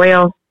weight as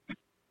well.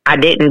 I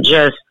didn't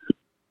just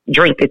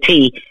drink the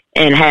tea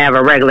and have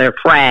a regular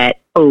fried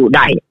food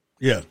diet.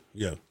 Yeah.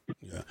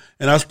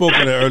 And I spoke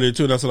to that earlier,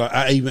 too. That's what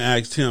I even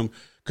asked him.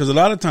 Because a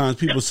lot of times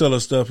people sell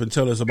us stuff and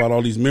tell us about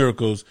all these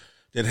miracles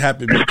that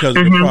happen because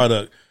of the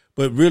product.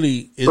 But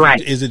really,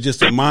 is it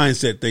just a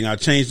mindset thing? I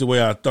changed the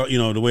way I thought,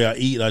 the way I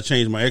eat. I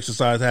changed my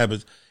exercise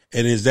habits.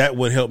 And is that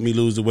what helped me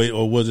lose the weight,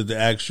 or was it the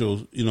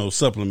actual,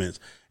 supplements?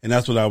 And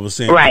that's what I was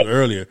saying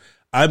earlier.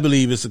 I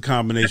believe it's a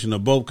combination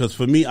of both. Because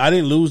for me, I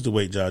didn't lose the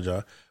weight,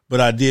 Jaja,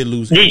 but I did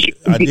lose.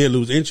 I did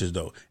lose inches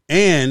though.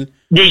 And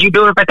did you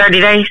do it for 30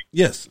 days?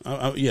 Yes,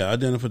 I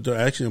did it for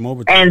actually I'm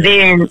over. And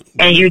then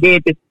you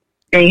did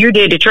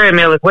the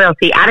treadmill as well.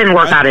 See, I didn't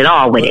work out at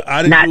all with it.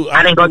 I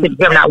didn't go to the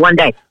gym not one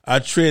day. I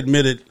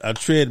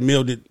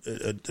treadmilled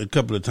it a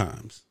couple of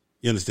times.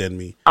 You understand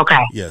me? Okay.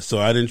 Yeah, so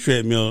I didn't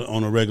treadmill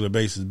on a regular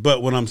basis.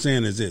 But what I'm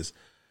saying is this.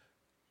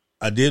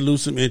 I did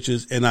lose some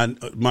inches, and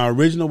my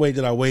original weight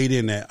that I weighed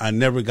in at, I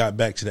never got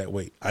back to that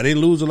weight. I didn't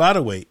lose a lot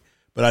of weight,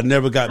 but I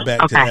never got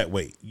back to that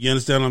weight. You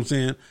understand what I'm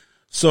saying?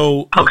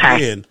 So,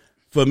 again,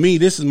 for me,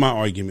 this is my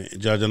argument,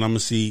 Judge, and I'm going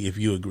to see if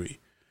you agree.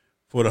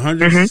 For the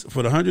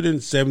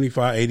 $175,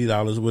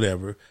 $80,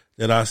 whatever,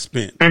 that I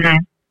spent,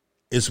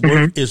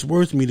 it's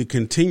worth me to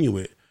continue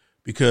it,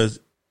 because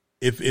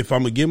if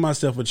I'm gonna give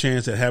myself a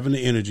chance at having the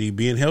energy,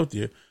 being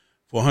healthier,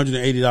 for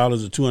 $180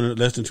 or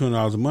less than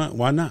 $200 a month,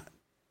 why not?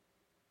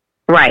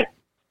 Right.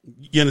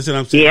 You understand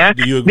what I'm saying? Yeah.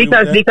 Do you agree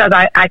because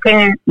I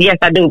can. Yes,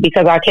 I do.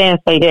 Because I can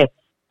say this.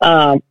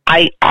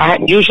 I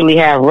usually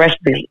have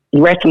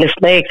restless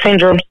leg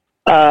syndrome,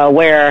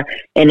 where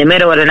in the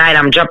middle of the night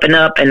I'm jumping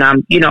up and I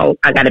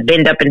got to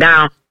bend up and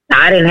down.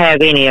 Now, I didn't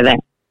have any of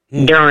that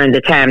during the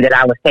time that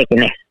I was taking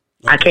this.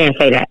 Okay. I can't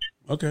say that.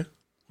 Okay.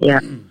 Yeah.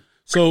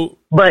 So,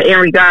 but in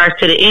regards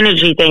to the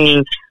energy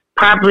thing,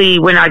 probably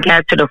when I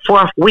got to the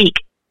 4th week,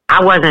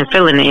 I wasn't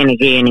feeling the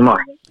energy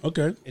anymore.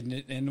 Okay.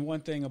 And one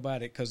thing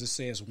about it, because it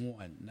says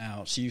 1.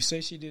 Now, she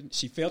said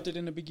she felt it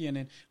in the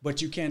beginning,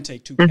 but you can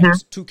take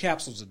 2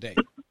 capsules a day.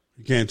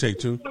 You can't take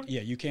 2?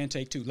 Yeah, you can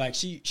take 2. Like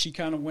she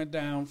kind of went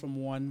down from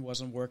 1,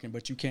 wasn't working,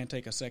 but you can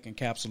take a second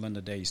capsule in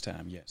the day's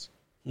time, yes.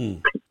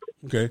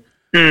 Okay.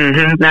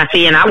 Now,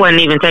 see, and I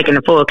wasn't even taking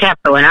the full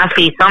capsule, and I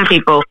see some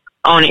people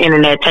on the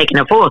internet taking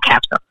a full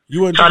capsule.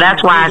 So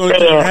that's why I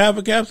said half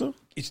a capsule?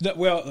 It's not,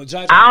 well,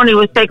 I only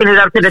was taking it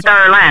up to the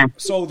 3rd line.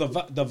 So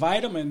the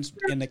vitamins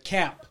in the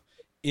cap,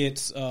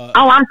 it's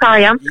I'm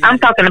sorry, I'm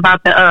talking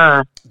about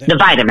the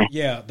vitamin.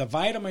 Yeah, the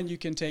vitamin you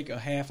can take a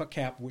half a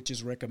cap, which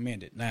is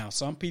recommended. Now,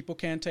 some people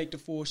can take the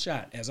full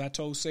shot. As I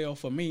told Sal,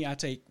 for me, I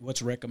take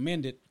what's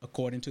recommended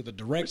according to the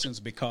directions,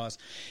 because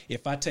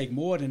if I take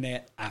more than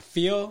that, I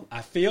feel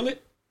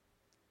it,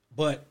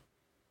 but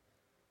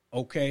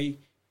okay,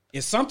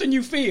 it's something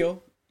you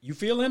feel. You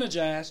feel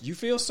energized. You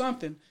feel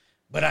something,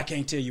 but I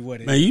can't tell you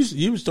what it Man, is.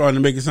 you was starting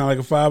to make it sound like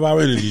a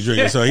 5-hour energy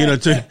drink. So he done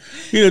took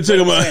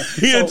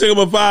him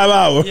a 5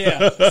 hour.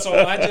 Yeah. So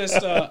I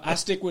just I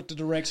stick with the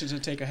directions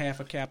and take a half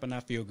a cap, and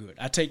I feel good.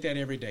 I take that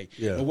every day.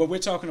 Yeah. But what we're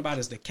talking about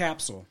is the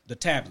capsule, the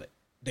tablet.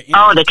 The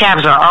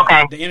capsule.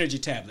 Okay. The energy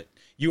tablet.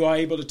 You are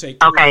able to take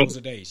 2 of those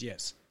a day.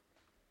 Yes.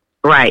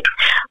 Right.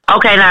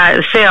 Okay,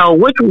 now, Phil,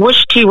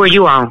 which tea were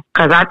you on?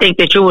 Because I think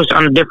that you was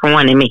on a different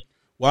one than me.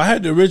 Well, I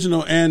had the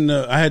original and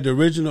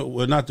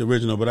well, not the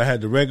original, but I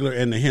had the regular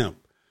and the hemp.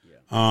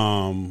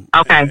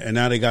 Okay. And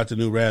now they got the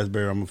new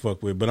raspberry I'm going to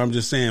fuck with. But I'm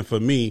just saying, for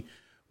me,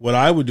 what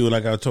I would do,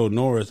 like I told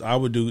Norris, I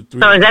would do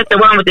 3. So is that the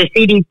one with the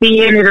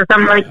CBD in it or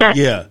something like that?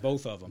 Yeah.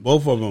 Both of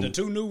them. The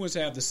 2 new ones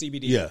have the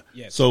CBD. Yeah.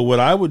 Yes. So what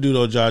I would do,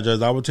 though, Jaja,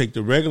 is I would take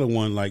the regular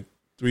one like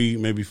 3,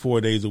 maybe 4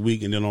 days a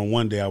week. And then on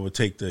one day, I would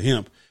take the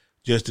hemp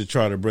just to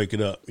try to break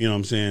it up. You know what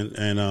I'm saying?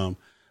 And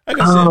like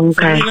I said,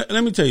 for me,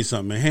 let me tell you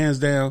something, man. Hands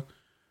down,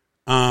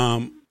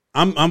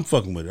 I'm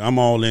fucking with it. I'm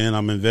all in.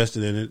 I'm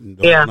invested in it in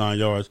the whole 9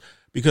 yards.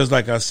 Because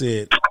like I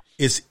said,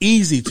 it's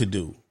easy to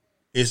do.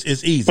 It's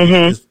easy.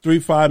 It's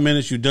 3-5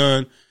 minutes, you're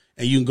done,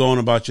 and you can go on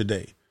about your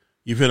day.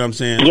 You feel what I'm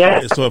saying?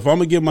 Yeah. So if I'm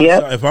gonna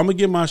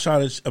give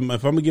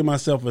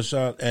myself a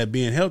shot at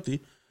being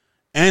healthy,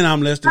 and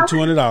I'm less than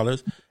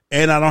 $200,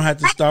 and I don't have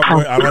to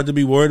I don't have to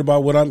be worried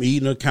about what I'm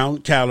eating or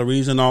counting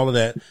calories and all of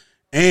that.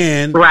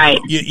 And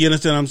you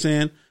understand what I'm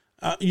saying?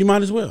 You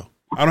might as well.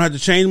 I don't have to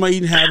change my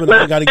eating habit.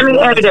 I got to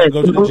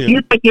go to the gym.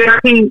 You take your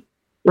tea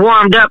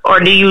warmed up, or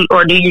do you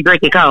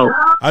drink it cold?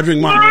 I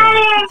drink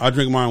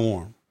mine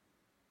warm.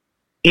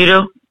 You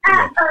do?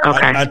 Yeah.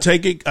 Okay. I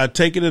take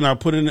it, and I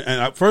put it in.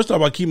 And first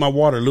off, I keep my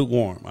water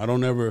lukewarm. I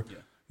don't ever,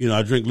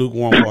 I drink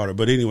lukewarm water.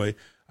 But anyway,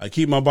 I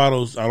keep my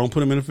bottles. I don't put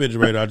them in the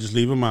refrigerator. I just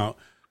leave them out.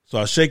 So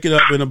I shake it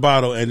up in a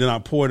bottle, and then I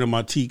pour it in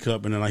my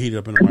teacup, and then I heat it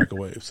up in the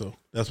microwave. So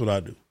that's what I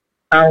do.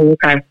 Oh,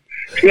 okay.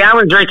 See, I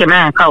was drinking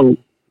mine cold.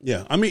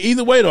 Yeah, I mean,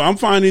 either way though, I'm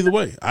fine either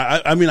way.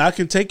 I mean, I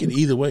can take it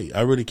either way.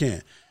 I really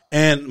can.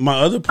 And my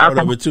other part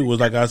of it too was,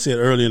 like I said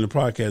earlier in the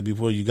podcast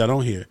before you got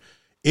on here,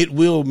 it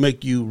will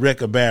make you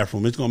wreck a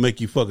bathroom. It's gonna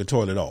make you fuck a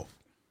toilet off.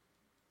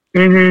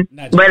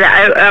 Mm-hmm. But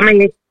I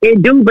mean,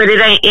 it do, but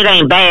it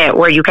ain't bad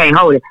where you can't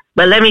hold it.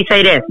 But let me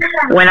say this: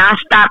 when I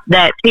stopped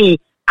that tea,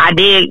 I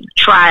did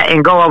try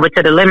and go over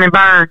to the lemon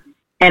burn,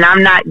 and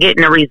I'm not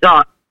getting the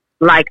result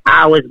like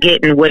I was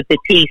getting with the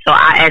tea. So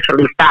I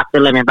actually stopped the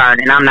lemon burn,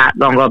 and I'm not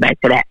gonna go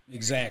back to that.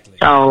 Exactly.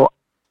 So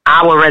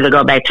I would rather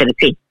go back to the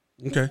tea.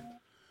 Okay.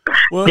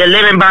 Well, the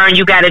lemon burn,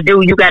 you got to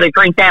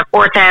drink that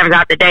 4 times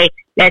out the day.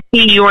 That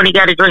tea, you only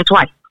got to drink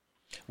twice.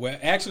 Well,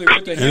 actually,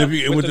 with the hemp,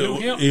 with the new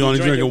hemp, you only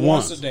drink it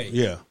once a day.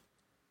 Yeah.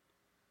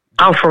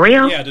 Oh, for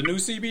real? Yeah, the new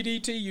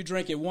CBD tea, you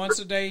drink it once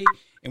a day,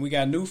 and we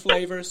got new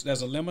flavors.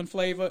 There's a lemon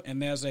flavor, and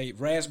there's a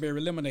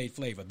raspberry lemonade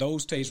flavor.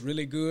 Those taste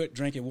really good.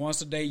 Drink it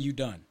once a day, you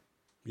done.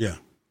 Yeah.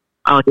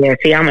 Oh yeah.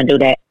 See, I'm gonna do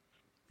that.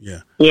 Yeah.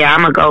 Yeah,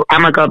 I'm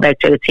gonna go back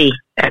to the tea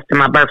after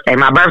my birthday.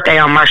 My birthday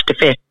on March the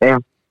 5th. Yeah.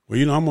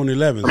 Well, I'm on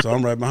 11, so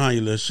I'm right behind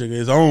you, little sugar.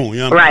 It's on.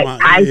 You know right.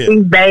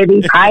 Icy,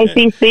 baby.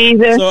 Icy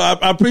season. So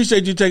I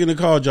appreciate you taking the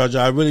call, Georgia.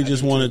 I really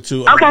just wanted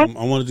to. Okay.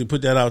 I wanted to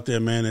put that out there,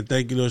 man. And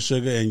thank you, little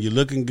sugar. And you're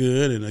looking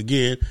good. And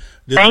again,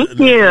 thank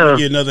you.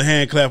 Get another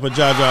hand clap for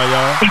Jaja,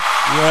 y'all.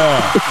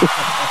 Yeah.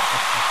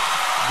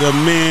 The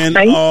men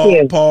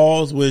all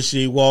pause when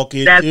she walk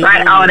in. That's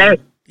right.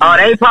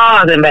 They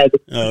pausing, baby.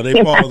 Oh, they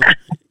pausing.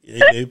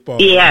 They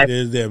pausing. Yeah.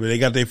 But they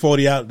got their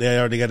 40 out. They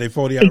already got their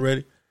 40 out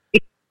ready.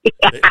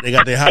 They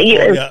got their hot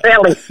 40 out.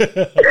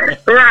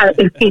 Right.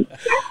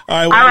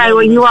 All right.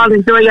 Well, you all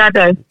enjoy your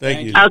day.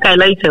 Thank you. Okay,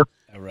 later.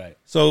 All right.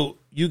 So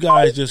you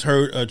guys just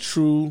heard a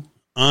true,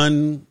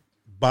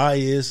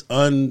 unbiased,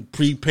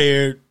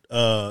 unprepared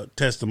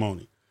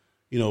testimony.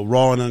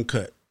 Raw and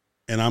uncut.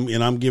 And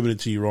I'm giving it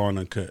to you raw and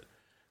uncut.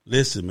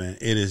 Listen, man,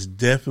 it is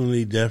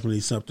definitely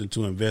something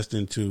to invest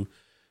into.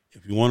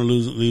 If you want to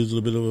lose a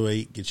little bit of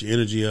weight, get your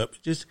energy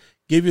up, just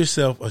give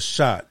yourself a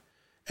shot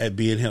at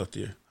being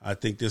healthier. I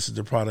think this is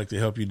the product to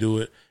help you do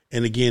it.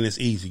 And again, it's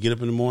easy. Get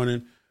up in the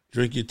morning,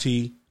 drink your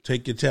tea,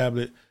 take your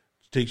tablet,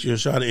 take your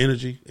shot of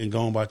energy, and go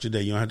on about your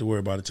day. You don't have to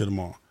worry about it till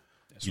tomorrow.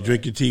 You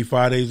drink your tea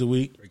 5 days a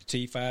week. Drink your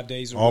tea 5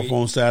 days a week. Off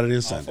on Saturday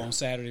and Sunday. Off on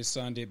Saturday and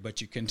Sunday,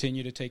 but you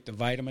continue to take the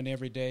vitamin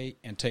every day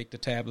and take the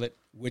tablet,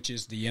 which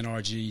is the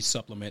NRG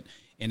supplement,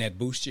 and that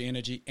boosts your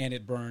energy and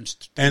it burns.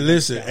 And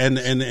listen, and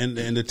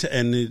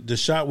the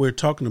shot we're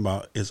talking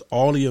about is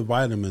all of your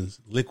vitamins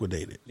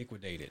liquidated.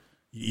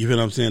 You feel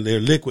what I'm saying? They're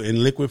in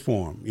liquid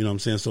form. You know what I'm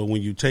saying? So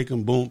when you take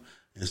them, boom,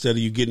 instead of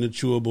you getting the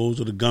chewables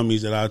or the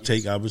gummies that I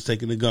take, I was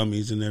taking the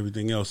gummies and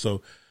everything else.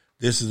 So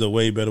this is a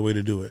way better way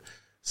to do it.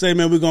 Say,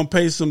 man, we're going to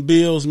pay some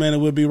bills, man,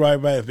 and we'll be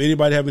right back. If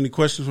anybody have any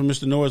questions for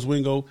Mr. Norris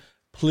Wingo,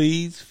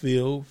 please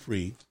feel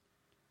free.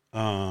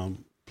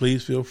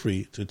 Please feel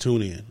free to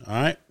tune in. All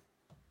right?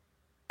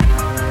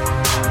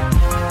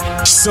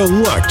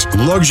 Select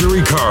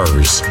Luxury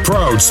Cars,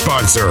 proud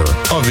sponsor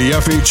of the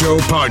FHO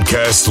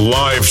Podcast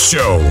Live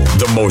Show,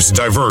 the most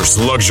diverse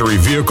luxury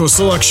vehicle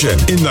selection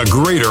in the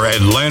greater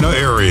Atlanta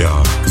area.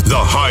 The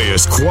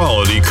highest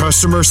quality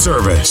customer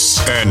service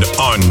and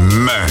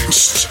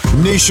unmatched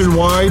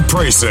nationwide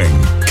pricing.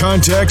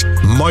 Contact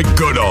Mike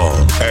Goodall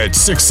at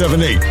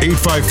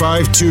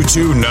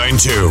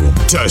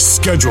 678-855-2292 to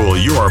schedule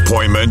your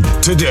appointment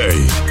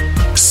today.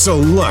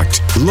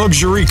 Select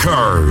Luxury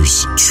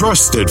Cars.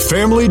 Trusted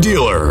family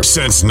dealer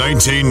since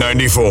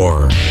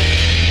 1994.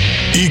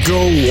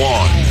 Eco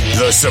One,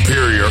 the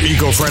superior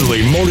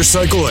eco-friendly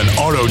motorcycle and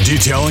auto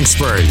detailing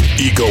spray.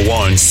 Eco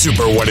One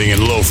super wetting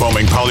and low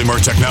foaming polymer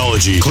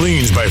technology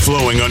cleans by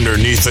flowing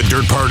underneath the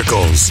dirt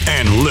particles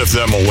and lift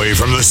them away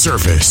from the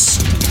surface.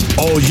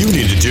 All you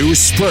need to do is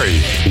spray,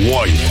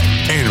 wipe,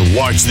 and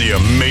watch the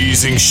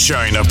amazing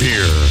shine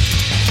appear.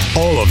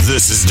 All of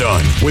this is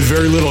done with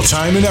very little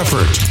time and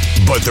effort,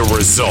 but the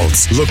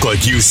results look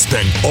like you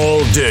spent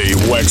all day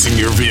waxing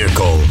your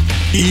vehicle.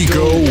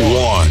 Eco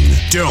One.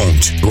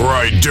 Don't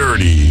ride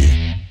dirty.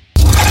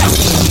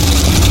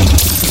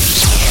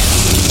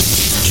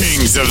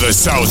 Kings of the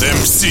South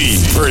MC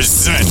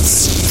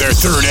presents their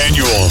third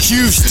annual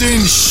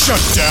Houston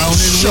Shutdown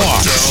and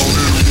Walk.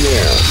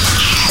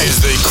 As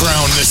they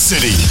crown the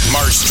city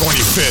March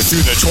 25th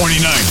through the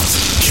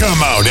 29th. Come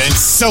out and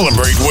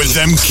celebrate with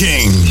them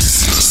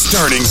Kings.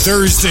 Starting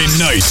Thursday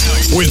night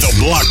with the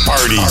block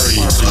party.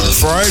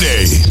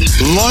 Friday,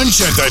 lunch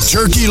at the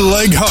Turkey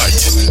Leg Hut.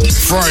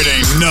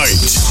 Friday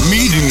night,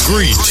 meet and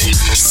greet.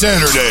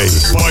 Saturday,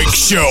 bike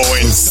show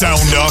and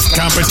sound-off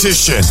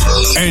competition.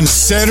 And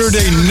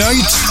Saturday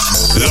night,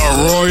 the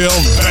Royal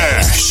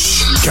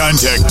Bash.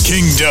 Contact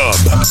King Dub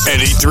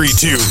at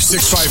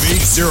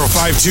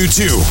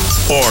 832-658-0522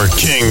 or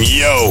King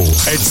Yo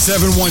at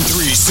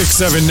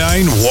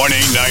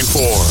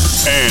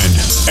 713-679-1894 and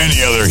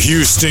any other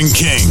Houston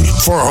King.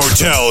 For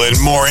hotel and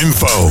more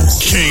info,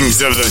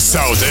 Kings of the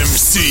South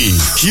MC,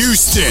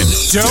 Houston.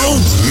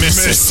 Don't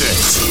miss it.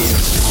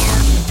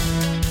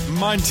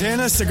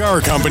 Montana Cigar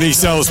Company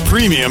sells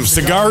premium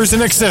cigars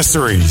and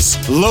accessories.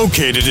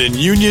 Located in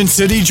Union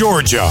City,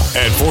 Georgia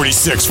at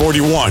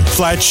 4641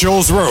 Flat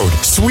Shoals Road,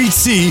 Suite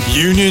C,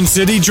 Union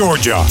City,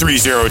 Georgia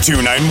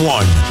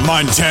 30291.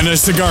 Montana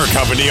Cigar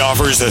Company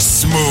offers a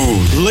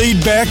smooth,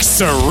 laid-back,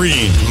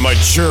 serene,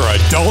 mature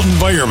adult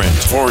environment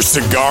for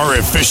cigar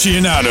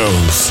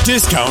aficionados.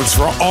 Discounts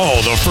for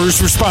all the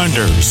first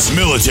responders,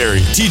 military,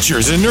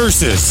 teachers, and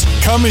nurses.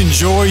 Come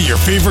enjoy your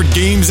favorite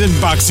games and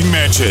boxing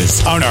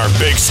matches on our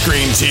big screen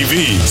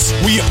TVs.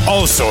 We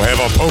also have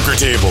a poker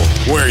table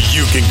where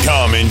you can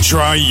come and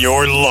try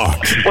your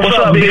luck. What's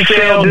up, Big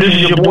Sale? This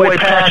is your boy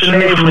Pastor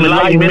Nate from the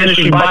Light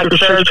Ministry Bible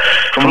Church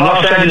from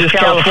Los Angeles,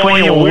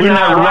 California. When we're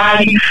not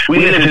riding,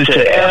 we listen to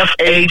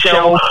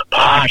FHO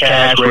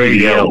Podcast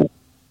Radio.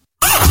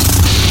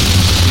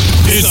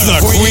 It's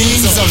the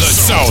Queens of the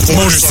South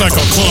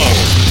Motorcycle Club,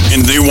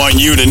 and they want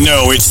you to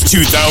know it's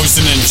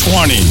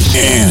 2020,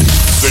 and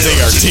they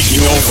are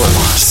taking over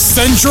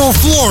Central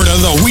Florida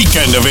the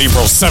weekend of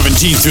April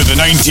 17th through the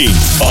 19th.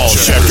 All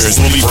chapters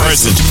will be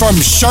present from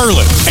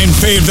Charlotte and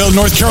Fayetteville,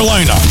 North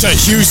Carolina, to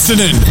Houston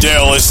and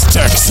Dallas,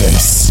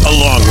 Texas,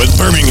 along with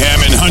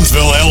Birmingham and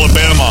Huntsville,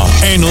 Alabama,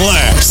 and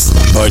last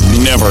but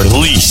never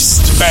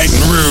least, Baton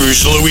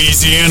Rouge,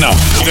 Louisiana.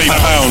 They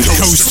pound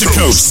coast to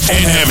coast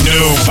and have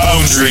no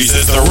boundaries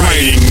as the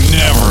riding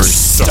never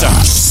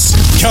stops.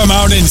 Come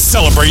out and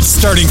celebrate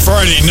starting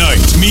Friday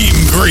night, meet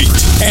and greet,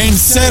 and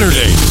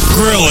Saturday,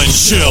 grill and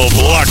chill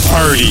block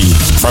party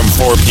from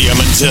 4 p.m.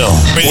 until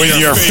with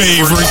your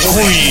favorite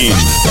queen.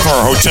 For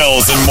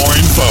hotels and more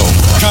info,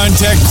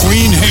 contact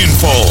Queen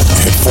Handful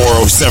at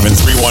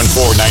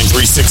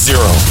 407-314-9360.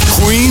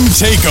 Queen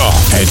Takeoff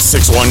at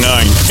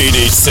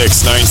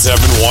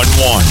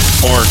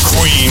 619-886-9711 or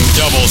Queen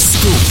Double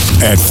Scoop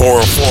at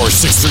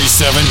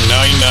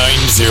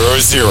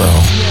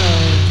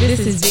 404-637-9900. This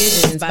is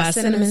Visions by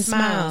Cinnamon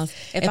Smiles.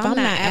 If I'm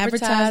not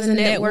advertising,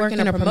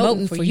 networking, or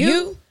promoting for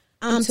you,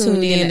 I'm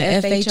tuned in to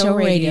FHO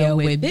Radio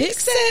with Big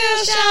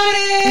Sale,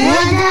 shawty.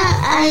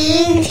 I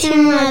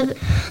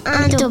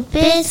listen to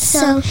Big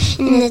Sale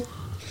in the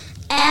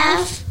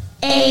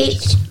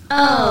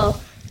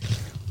FHO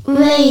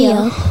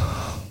Radio.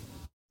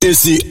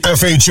 It's the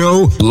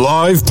FHO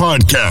Live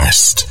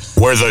Podcast,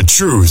 where the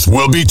truth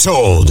will be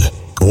told.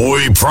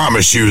 We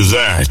promise you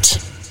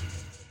that.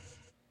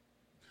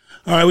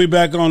 All right, we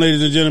back on,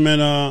 ladies and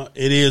gentlemen.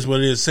 It is what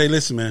it is. Say,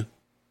 listen, man.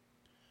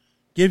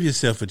 Give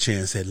yourself a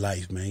chance at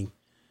life, man.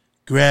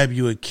 Grab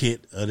you a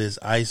kit of this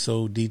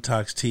ISO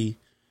Detox Tea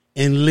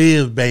and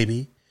live,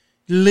 baby.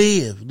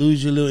 Live.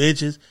 Lose your little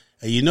inches.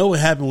 And you know what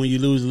happens when you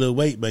lose a little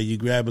weight, man? You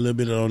grab a little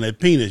bit on that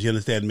penis, you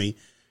understand me? You know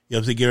what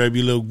I'm saying? Grab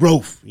you a little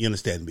growth, you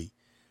understand me? You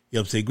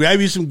know what I'm saying?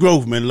 Grab you some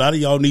growth, man. A lot of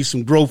y'all need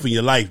some growth in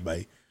your life,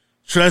 man.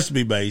 Trust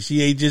me, man.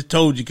 She ain't just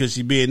told you because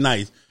she being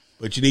nice.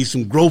 But you need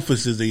some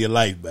growthuses in your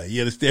life, man.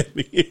 You understand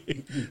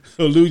me?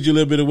 So lose your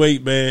little bit of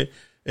weight, man,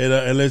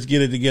 and let's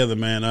get it together,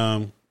 man.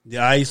 The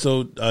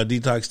ISO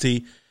Detox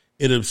Tea,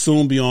 it'll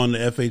soon be on the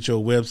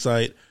FHO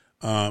website.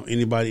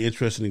 Anybody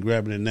interested in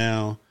grabbing it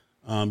now,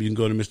 you can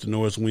go to Mr.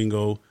 Norris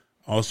Wingo.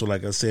 Also,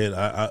 like I said,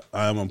 I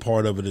am a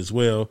part of it as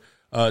well.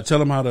 Tell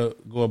them how to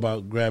go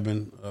about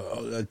grabbing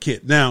a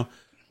kit. Now,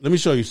 Let me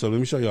show you something. Let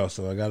me show y'all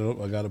something.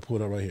 I got to pull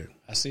it up right here.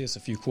 I see it's a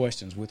few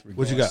questions with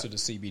What you regards got? to the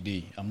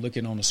CBD. I'm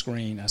looking on the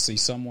screen. I see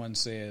someone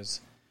says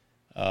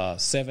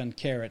 7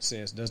 Carat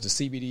says, does the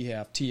CBD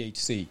have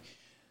THC?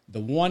 The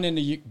one in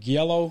the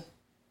yellow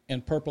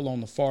and purple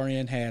on the far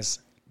end has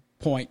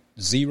 0.03%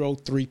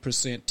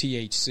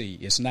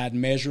 THC. It's not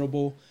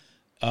measurable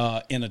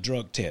in a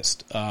drug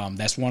test.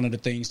 That's one of the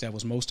things that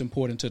was most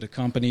important to the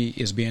company,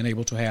 is being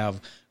able to have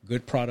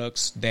good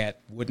products that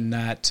would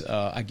not,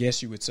 I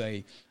guess you would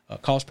say,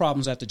 cause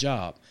problems at the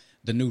job.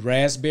 The new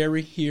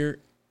raspberry here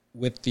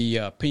with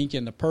the pink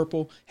and the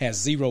purple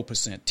has 0%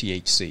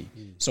 THC.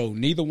 So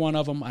neither one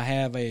of them. I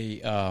have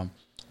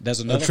there's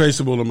another A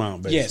traceable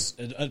amount, basically. Yes,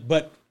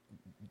 but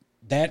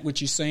that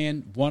what you're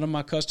saying, one of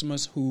my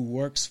customers who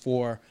works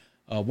for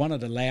one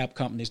of the lab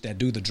companies that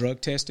do the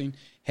drug testing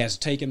has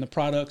taken the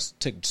products,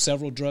 took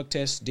several drug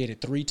tests, did it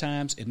 3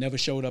 times. It never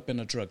showed up in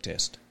a drug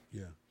test.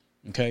 Yeah.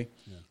 Okay.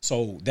 Yeah.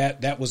 So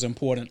that was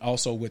important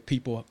also with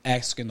people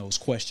asking those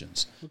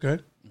questions. Okay.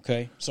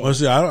 Okay. So Well,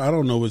 see, I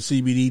don't know what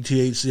CBD,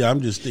 THC.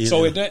 I'm just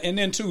so and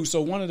then too.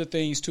 So one of the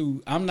things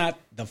too, I'm not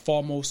the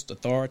foremost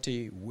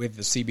authority with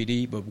the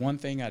CBD, but one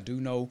thing I do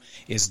know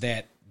is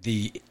that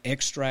the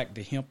extract,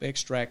 the hemp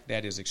extract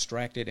that is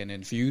extracted and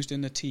infused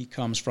in the tea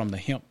comes from the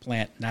hemp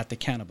plant, not the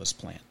cannabis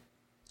plant.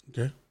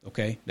 Okay.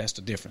 Okay, that's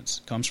the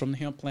difference. Comes from the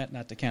hemp plant,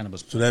 not the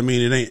cannabis plant. So that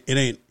means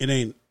it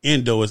ain't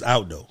endo, it's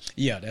outdo.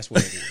 Yeah, that's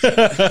what it is.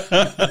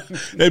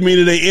 That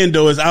means it ain't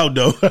endo, it's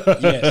outdo.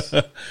 Yes.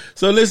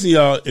 So listen,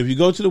 y'all, if you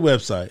go to the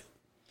website,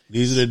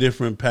 these are the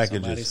different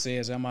packages. Somebody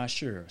says, am I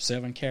sure?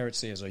 7 Carat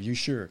says, are you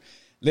sure?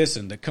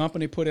 Listen, the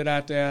company put it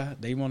out there.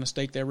 They want to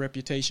stake their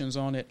reputations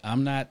on it.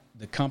 I'm not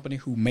the company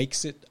who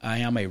makes it. I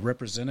am a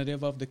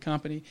representative of the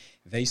company.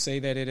 They say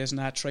that it is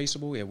not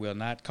traceable. It will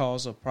not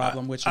cause a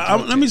problem with your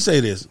Let me say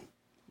this.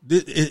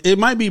 It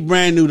might be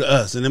brand new to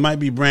us, and it might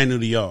be brand new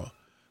to y'all,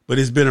 but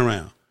it's been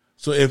around.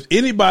 So if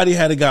anybody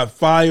had got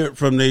fired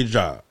from their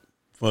job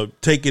for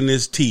taking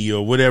this tea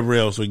or whatever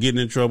else or getting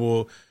in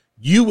trouble,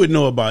 you would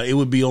know about it. It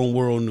would be on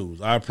world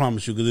news. I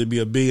promise you, because it'd be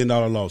a $1 billion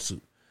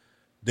lawsuit.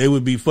 They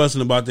would be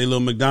fussing about their little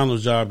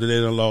McDonald's job that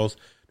they done lost,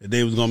 that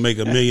they was going to make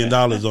 $1 million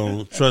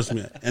on. Trust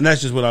me. And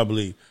that's just what I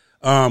believe.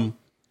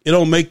 It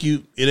don't make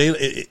you,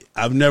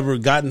 I've never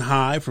gotten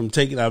high from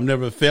taking, I've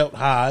never felt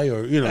high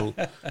or, no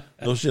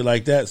shit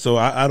like that. So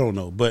I don't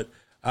know, but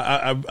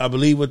I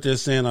believe what they're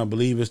saying. I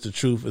believe it's the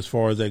truth as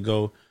far as they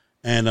go.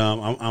 And,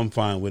 I'm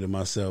fine with it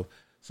myself.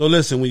 So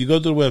listen, when you go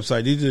to the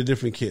website, these are the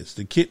different kits.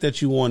 The kit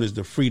that you want is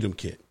the Freedom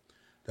Kit.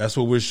 That's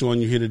what we're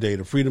showing you here today.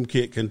 The Freedom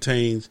Kit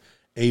contains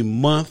a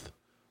month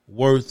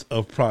worth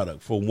of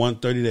product for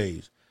 130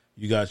 days.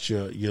 You got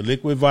your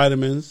liquid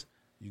vitamins,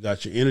 you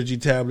got your energy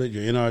tablet,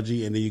 your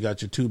NRG, and then you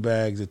got your 2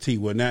 bags of tea.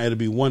 Well, now it'll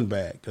be 1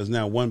 bag, because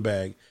now 1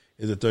 bag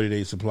is a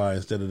 30-day supply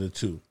instead of the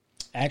 2.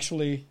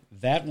 Actually,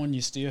 that one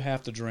you still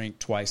have to drink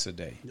twice a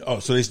day. Oh,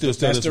 so they still That's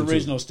the this one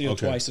original, too. still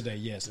Okay. twice a day,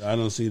 yes. I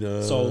don't see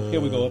the... So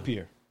here we go up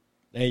here.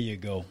 There you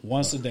go.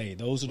 Once a day.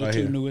 Those are the Right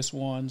 2 here. newest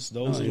ones.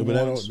 Those are the but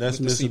that ones that's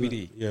with the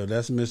missing. CBD. Yeah,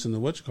 that's missing the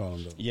what you call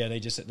them though. Yeah,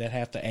 that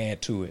have to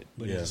add to it,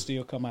 but Yeah. it'll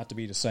still come out to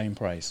be the same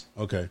price.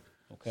 Okay.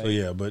 Okay. So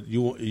yeah, but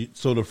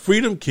so the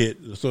Freedom Kit.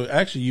 So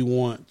actually, you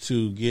want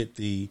to get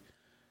I'm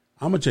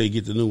gonna tell you,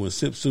 get the new one,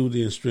 Sip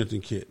Soothing and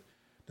Strengthen Kit.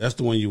 That's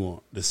the one you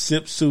want. The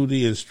Sip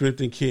Soothing and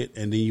Strengthen Kit,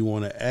 and then you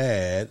want to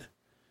add.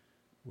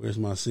 Where's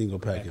my single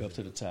package? Back up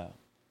to the top.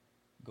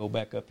 Go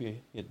back up here.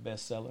 Hit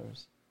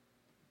bestsellers.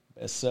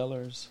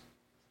 Bestsellers.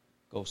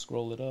 Go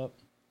scroll it up,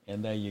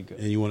 and there you go.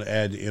 And you want to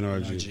add the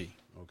NRG.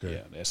 Okay.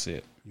 Yeah, that's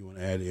it. You want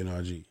to add the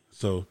NRG.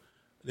 So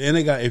then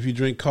they got, if you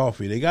drink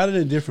coffee, they got it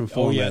in different formats.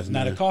 Oh yeah.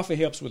 Now man. the coffee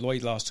helps with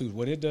weight loss too.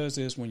 What it does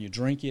is when you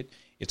drink it,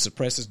 it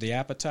suppresses the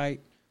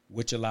appetite,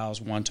 which allows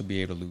one to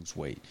be able to lose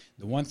weight.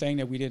 The one thing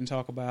that we didn't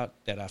talk about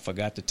that I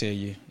forgot to tell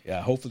you,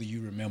 hopefully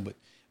you remembered,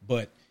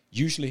 but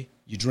usually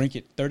you drink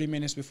it 30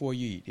 minutes before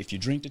you eat. If you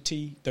drink the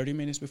tea 30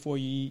 minutes before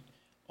you eat,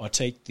 or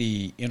take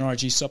the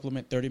NRG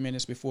supplement 30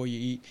 minutes before you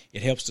eat,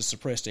 it helps to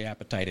suppress the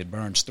appetite. It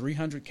burns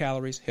 300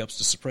 calories, helps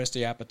to suppress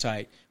the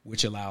appetite,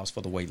 which allows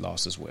for the weight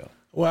loss as well.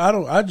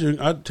 Well, I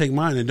take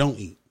mine and don't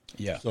eat.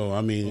 Yeah. So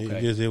I mean,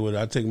 I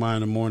take mine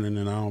in the morning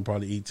and I don't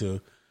probably eat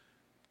till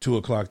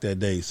 2:00 that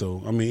day.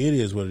 So I mean, it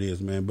is what it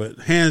is, man. But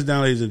hands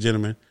down, ladies and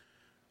gentlemen,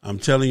 I'm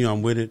telling you,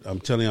 I'm with it. I'm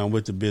telling you, I'm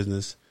with the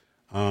business.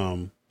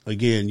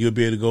 Again, you'll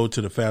be able to go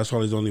to the Fast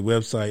Harleys Only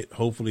website,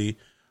 hopefully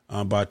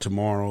by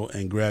tomorrow,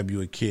 and grab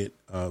you a kit.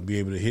 Be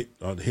able to hit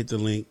the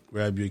link,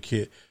 grab your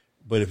kit.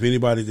 But if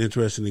anybody's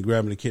interested in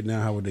grabbing the kit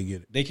now, how would they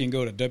get it? They can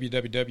go to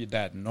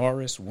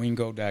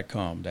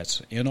www.norriswingo.com.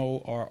 That's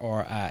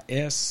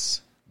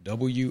NORRISWINGO,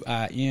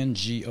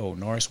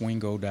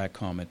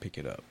 norriswingo.com, and pick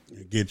it up.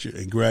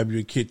 And grab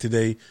your kit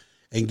today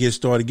and get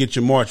started. Get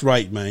your March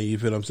right, man. You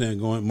feel what I'm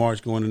saying?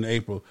 March going into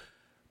April.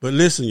 But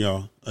listen,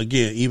 y'all,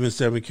 again, even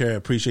 7 Carat,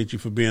 appreciate you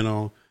for being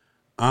on.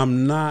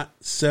 I'm not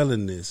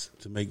selling this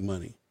to make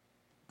money.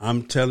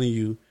 I'm telling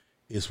you,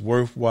 it's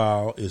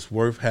worthwhile. It's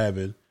worth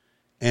having.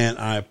 And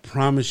I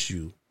promise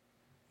you,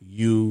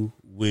 you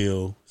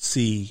will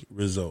see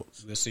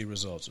results. We'll see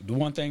results. The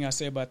one thing I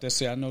say about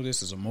this, I know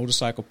this is a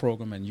motorcycle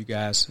program, and you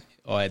guys,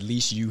 or at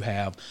least you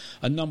have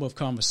a number of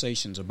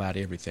conversations about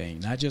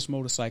everything, not just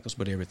motorcycles,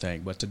 but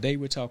everything. But today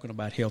we're talking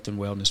about health and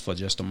wellness for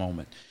just a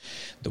moment.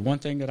 The one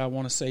thing that I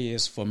want to say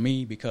is, for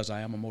me, because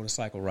I am a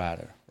motorcycle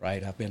rider,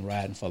 right? I've been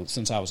riding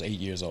since I was 8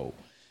 years old.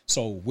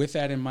 So with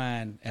that in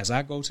mind, as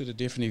I go to the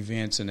different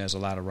events and there's a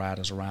lot of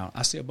riders around,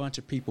 I see a bunch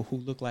of people who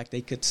look like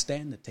they could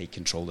stand to take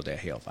control of their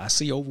health. I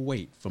see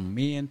overweight from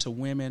men to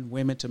women,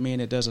 women to men.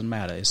 It doesn't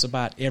matter. It's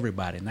about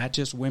everybody, not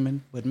just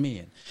women, but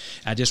men.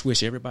 I just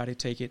wish everybody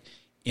take it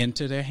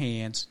into their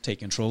hands, take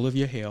control of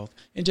your health,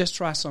 and just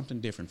try something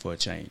different for a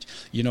change.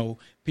 You know,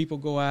 people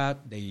go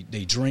out, they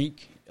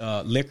drink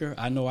liquor.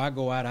 I know I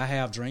go out, I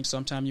have drinks.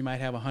 Sometimes you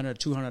might have $100 or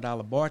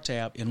 $200 bar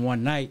tab in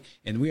one night,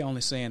 and we're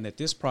only saying that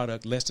this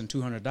product, less than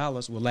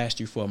 $200, will last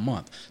you for a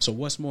month. So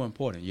what's more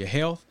important, your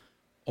health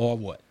or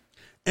what?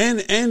 And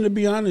to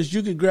be honest,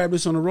 you could grab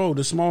this on the road.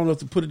 It's small enough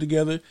to put it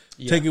together,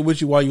 take it with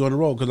you while you're on the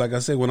road. Because like I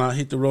said, when I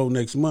hit the road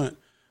next month,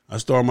 I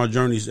start my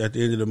journeys at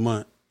the end of the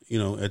month. You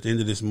know, at the end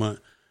of this month,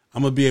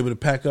 I'm going to be able to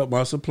pack up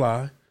my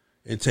supply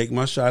and take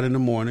my shot in the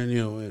morning,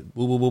 you know, and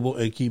boo, boo, boo, boo,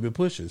 and keep it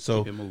pushing.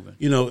 So, keep it moving.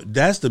 You know,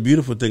 that's the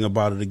beautiful thing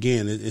about it.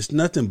 Again, it's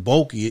nothing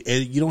bulky,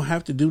 and you don't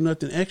have to do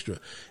nothing extra.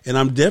 And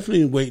I'm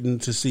definitely waiting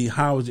to see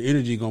how is the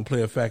energy going to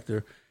play a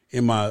factor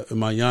in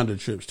my yonder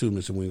trips too,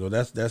 Mr. Wingo.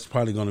 That's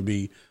probably going to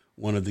be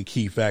one of the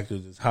key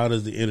factors, is how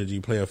does the energy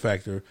play a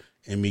factor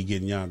in me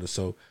getting yonder.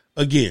 So,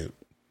 again,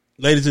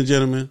 ladies and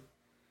gentlemen,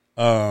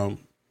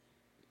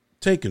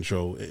 take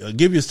control.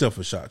 Give yourself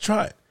a shot.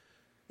 Try it.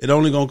 It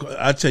only gonna.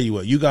 I tell you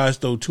what, you guys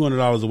throw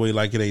 $200 away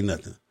like it ain't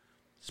nothing.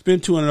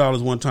 Spend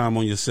 $200 one time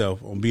on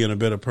yourself, on being a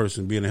better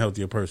person, being a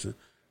healthier person,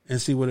 and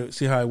see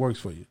how it works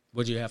for you.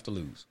 What do you have to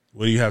lose?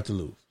 What do you have to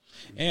lose?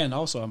 And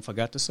also, I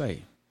forgot to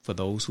say, for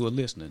those who are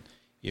listening,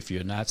 if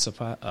you're not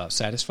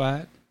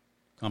satisfied,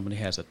 company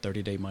has a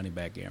 30-day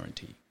money-back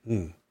guarantee.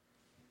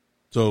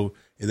 So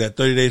is that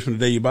 30 days from the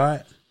day you buy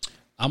it?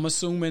 I'm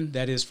assuming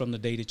that is from the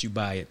day that you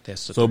buy it.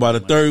 That's so by the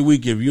third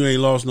week, if you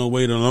ain't lost no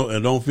weight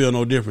and don't feel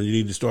no different, you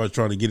need to start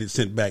trying to get it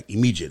sent back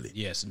immediately.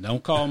 Yes.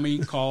 Don't call me.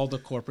 Call the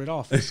corporate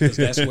office, because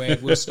that's where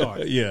it will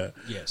start. Yeah.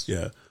 Yes.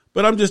 Yeah.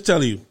 But I'm just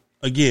telling you,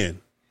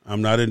 again,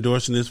 I'm not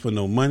endorsing this for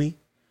no money.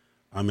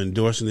 I'm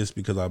endorsing this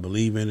because I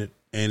believe in it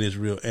and it's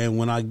real. And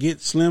when I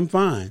get Slim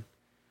Fine,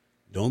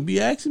 don't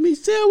be asking me,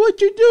 Sal, what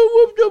you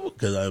do?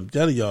 Because I'm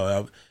telling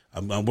y'all,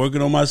 I'm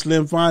working on my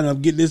Slim Fine.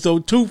 I'm getting this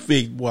old tooth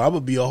fixed. Boy, I'm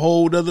going to be a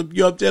whole other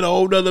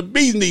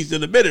bee's knees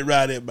in a minute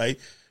right there, man.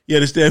 You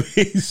understand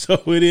me?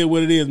 So it is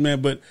what it is,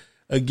 man. But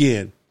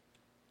again,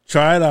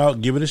 try it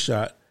out. Give it a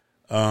shot.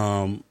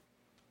 And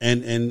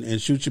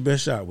shoot your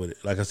best shot with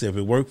it. Like I said, if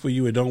it worked for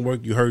you, it don't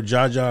work. You heard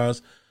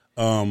Jaja's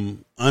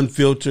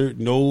unfiltered,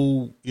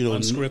 no,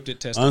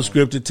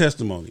 unscripted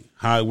testimony.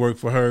 How it worked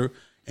for her.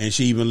 And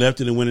she even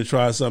left it and went and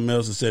tried something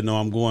else and said, no,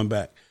 I'm going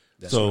back.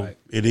 That's right.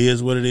 It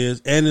is what it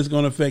is, and it's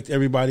going to affect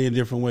everybody in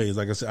different ways.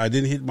 Like I said, I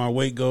didn't hit my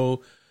weight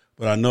goal,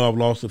 but I know I've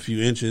lost a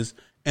few inches,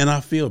 and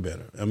I feel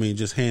better. I mean,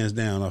 just hands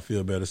down, I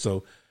feel better.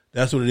 So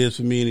that's what it is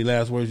for me. Any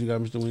last words you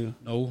got, Mr. Winger?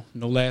 No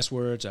last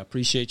words. I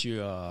appreciate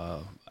you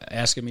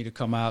asking me to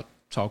come out,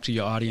 talk to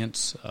your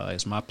audience.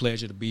 It's my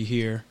pleasure to be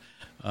here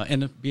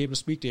and to be able to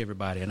speak to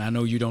everybody. And I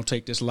know you don't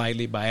take this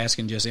lightly by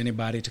asking just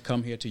anybody to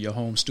come here to your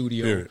home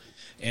studio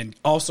and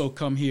also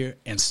come here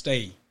and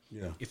stay.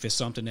 Yeah. If it's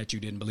something that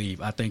you didn't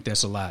believe, I think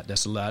that's a lot.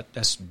 That's a lot.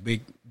 That's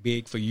big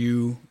for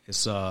you. It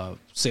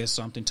says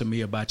something to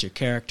me about your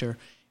character,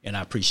 and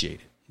I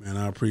appreciate it. Man,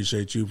 I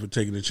appreciate you for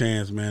taking the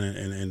chance, man,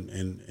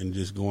 and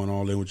just going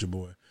all in with your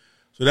boy.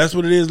 So that's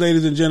what it is,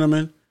 ladies and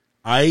gentlemen.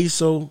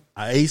 IASO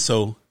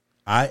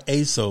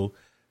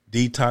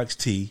Detox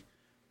Tea.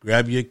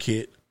 Grab your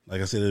kit.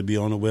 Like I said, it'll be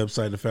on the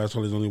website, the Fast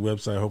Holders Only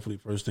website, hopefully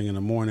first thing in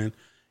the morning.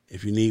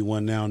 If you need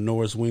one now,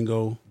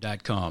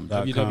 NorrisWingo.com.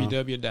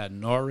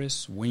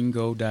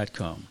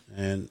 www.norriswingo.com.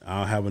 And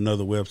I'll have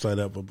another website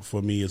up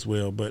for me as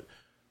well. But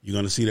you're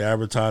going to see the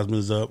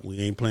advertisements up. We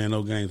ain't playing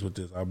no games with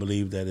this. I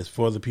believe that it's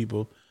for the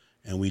people,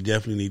 and we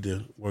definitely need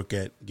to work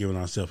at giving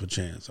ourselves a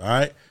chance. All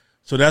right?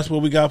 So that's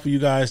what we got for you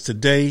guys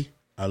today.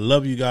 I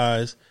love you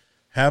guys.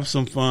 Have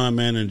some fun,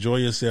 man. Enjoy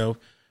yourself.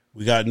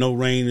 We got no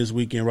rain this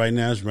weekend right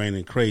now. It's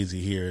raining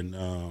crazy here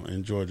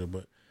in Georgia,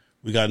 but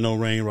we got no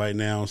rain right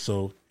now,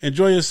 so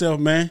enjoy yourself,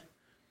 man.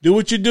 Do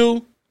what you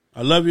do.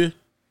 I love you.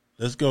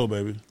 Let's go,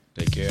 baby.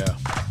 Take care.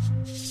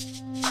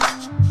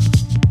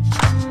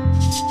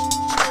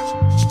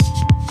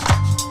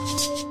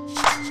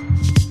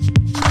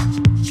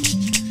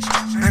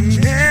 I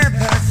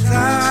never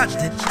thought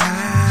that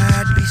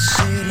I'd be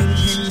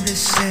sitting in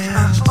this cell. I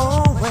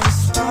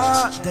always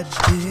thought that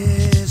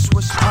this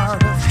was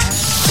part of hell.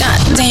 God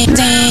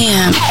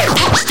damn.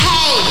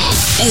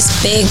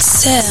 It's Big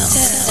Cell.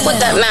 What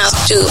that mouth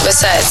do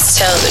besides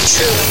tell the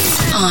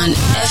truth on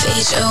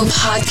FHO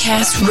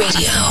Podcast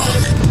Radio.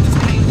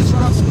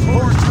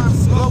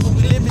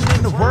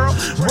 in the world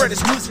where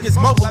this music is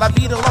mobile. I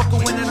be the local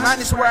in the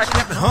 90s where I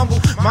kept it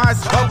humble. Mine's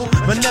bubble,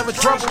 but never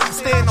trouble. I'm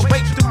staying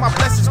awake through my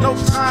blessings, no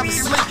time to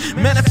sleep.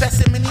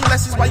 Manifesting many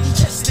lessons while you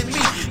testing me.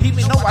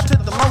 Even though I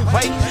took the long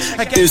way.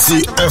 It's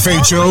the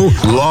FHO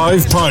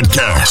Live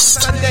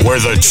Podcast,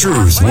 where the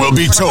truth will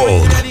be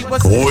told.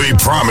 We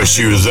promise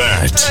you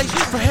that.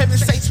 For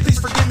heaven's sakes, please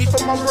forgive me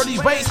for my worldly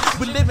ways.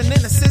 We're living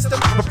in a system,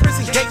 but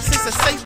prison gates is a safe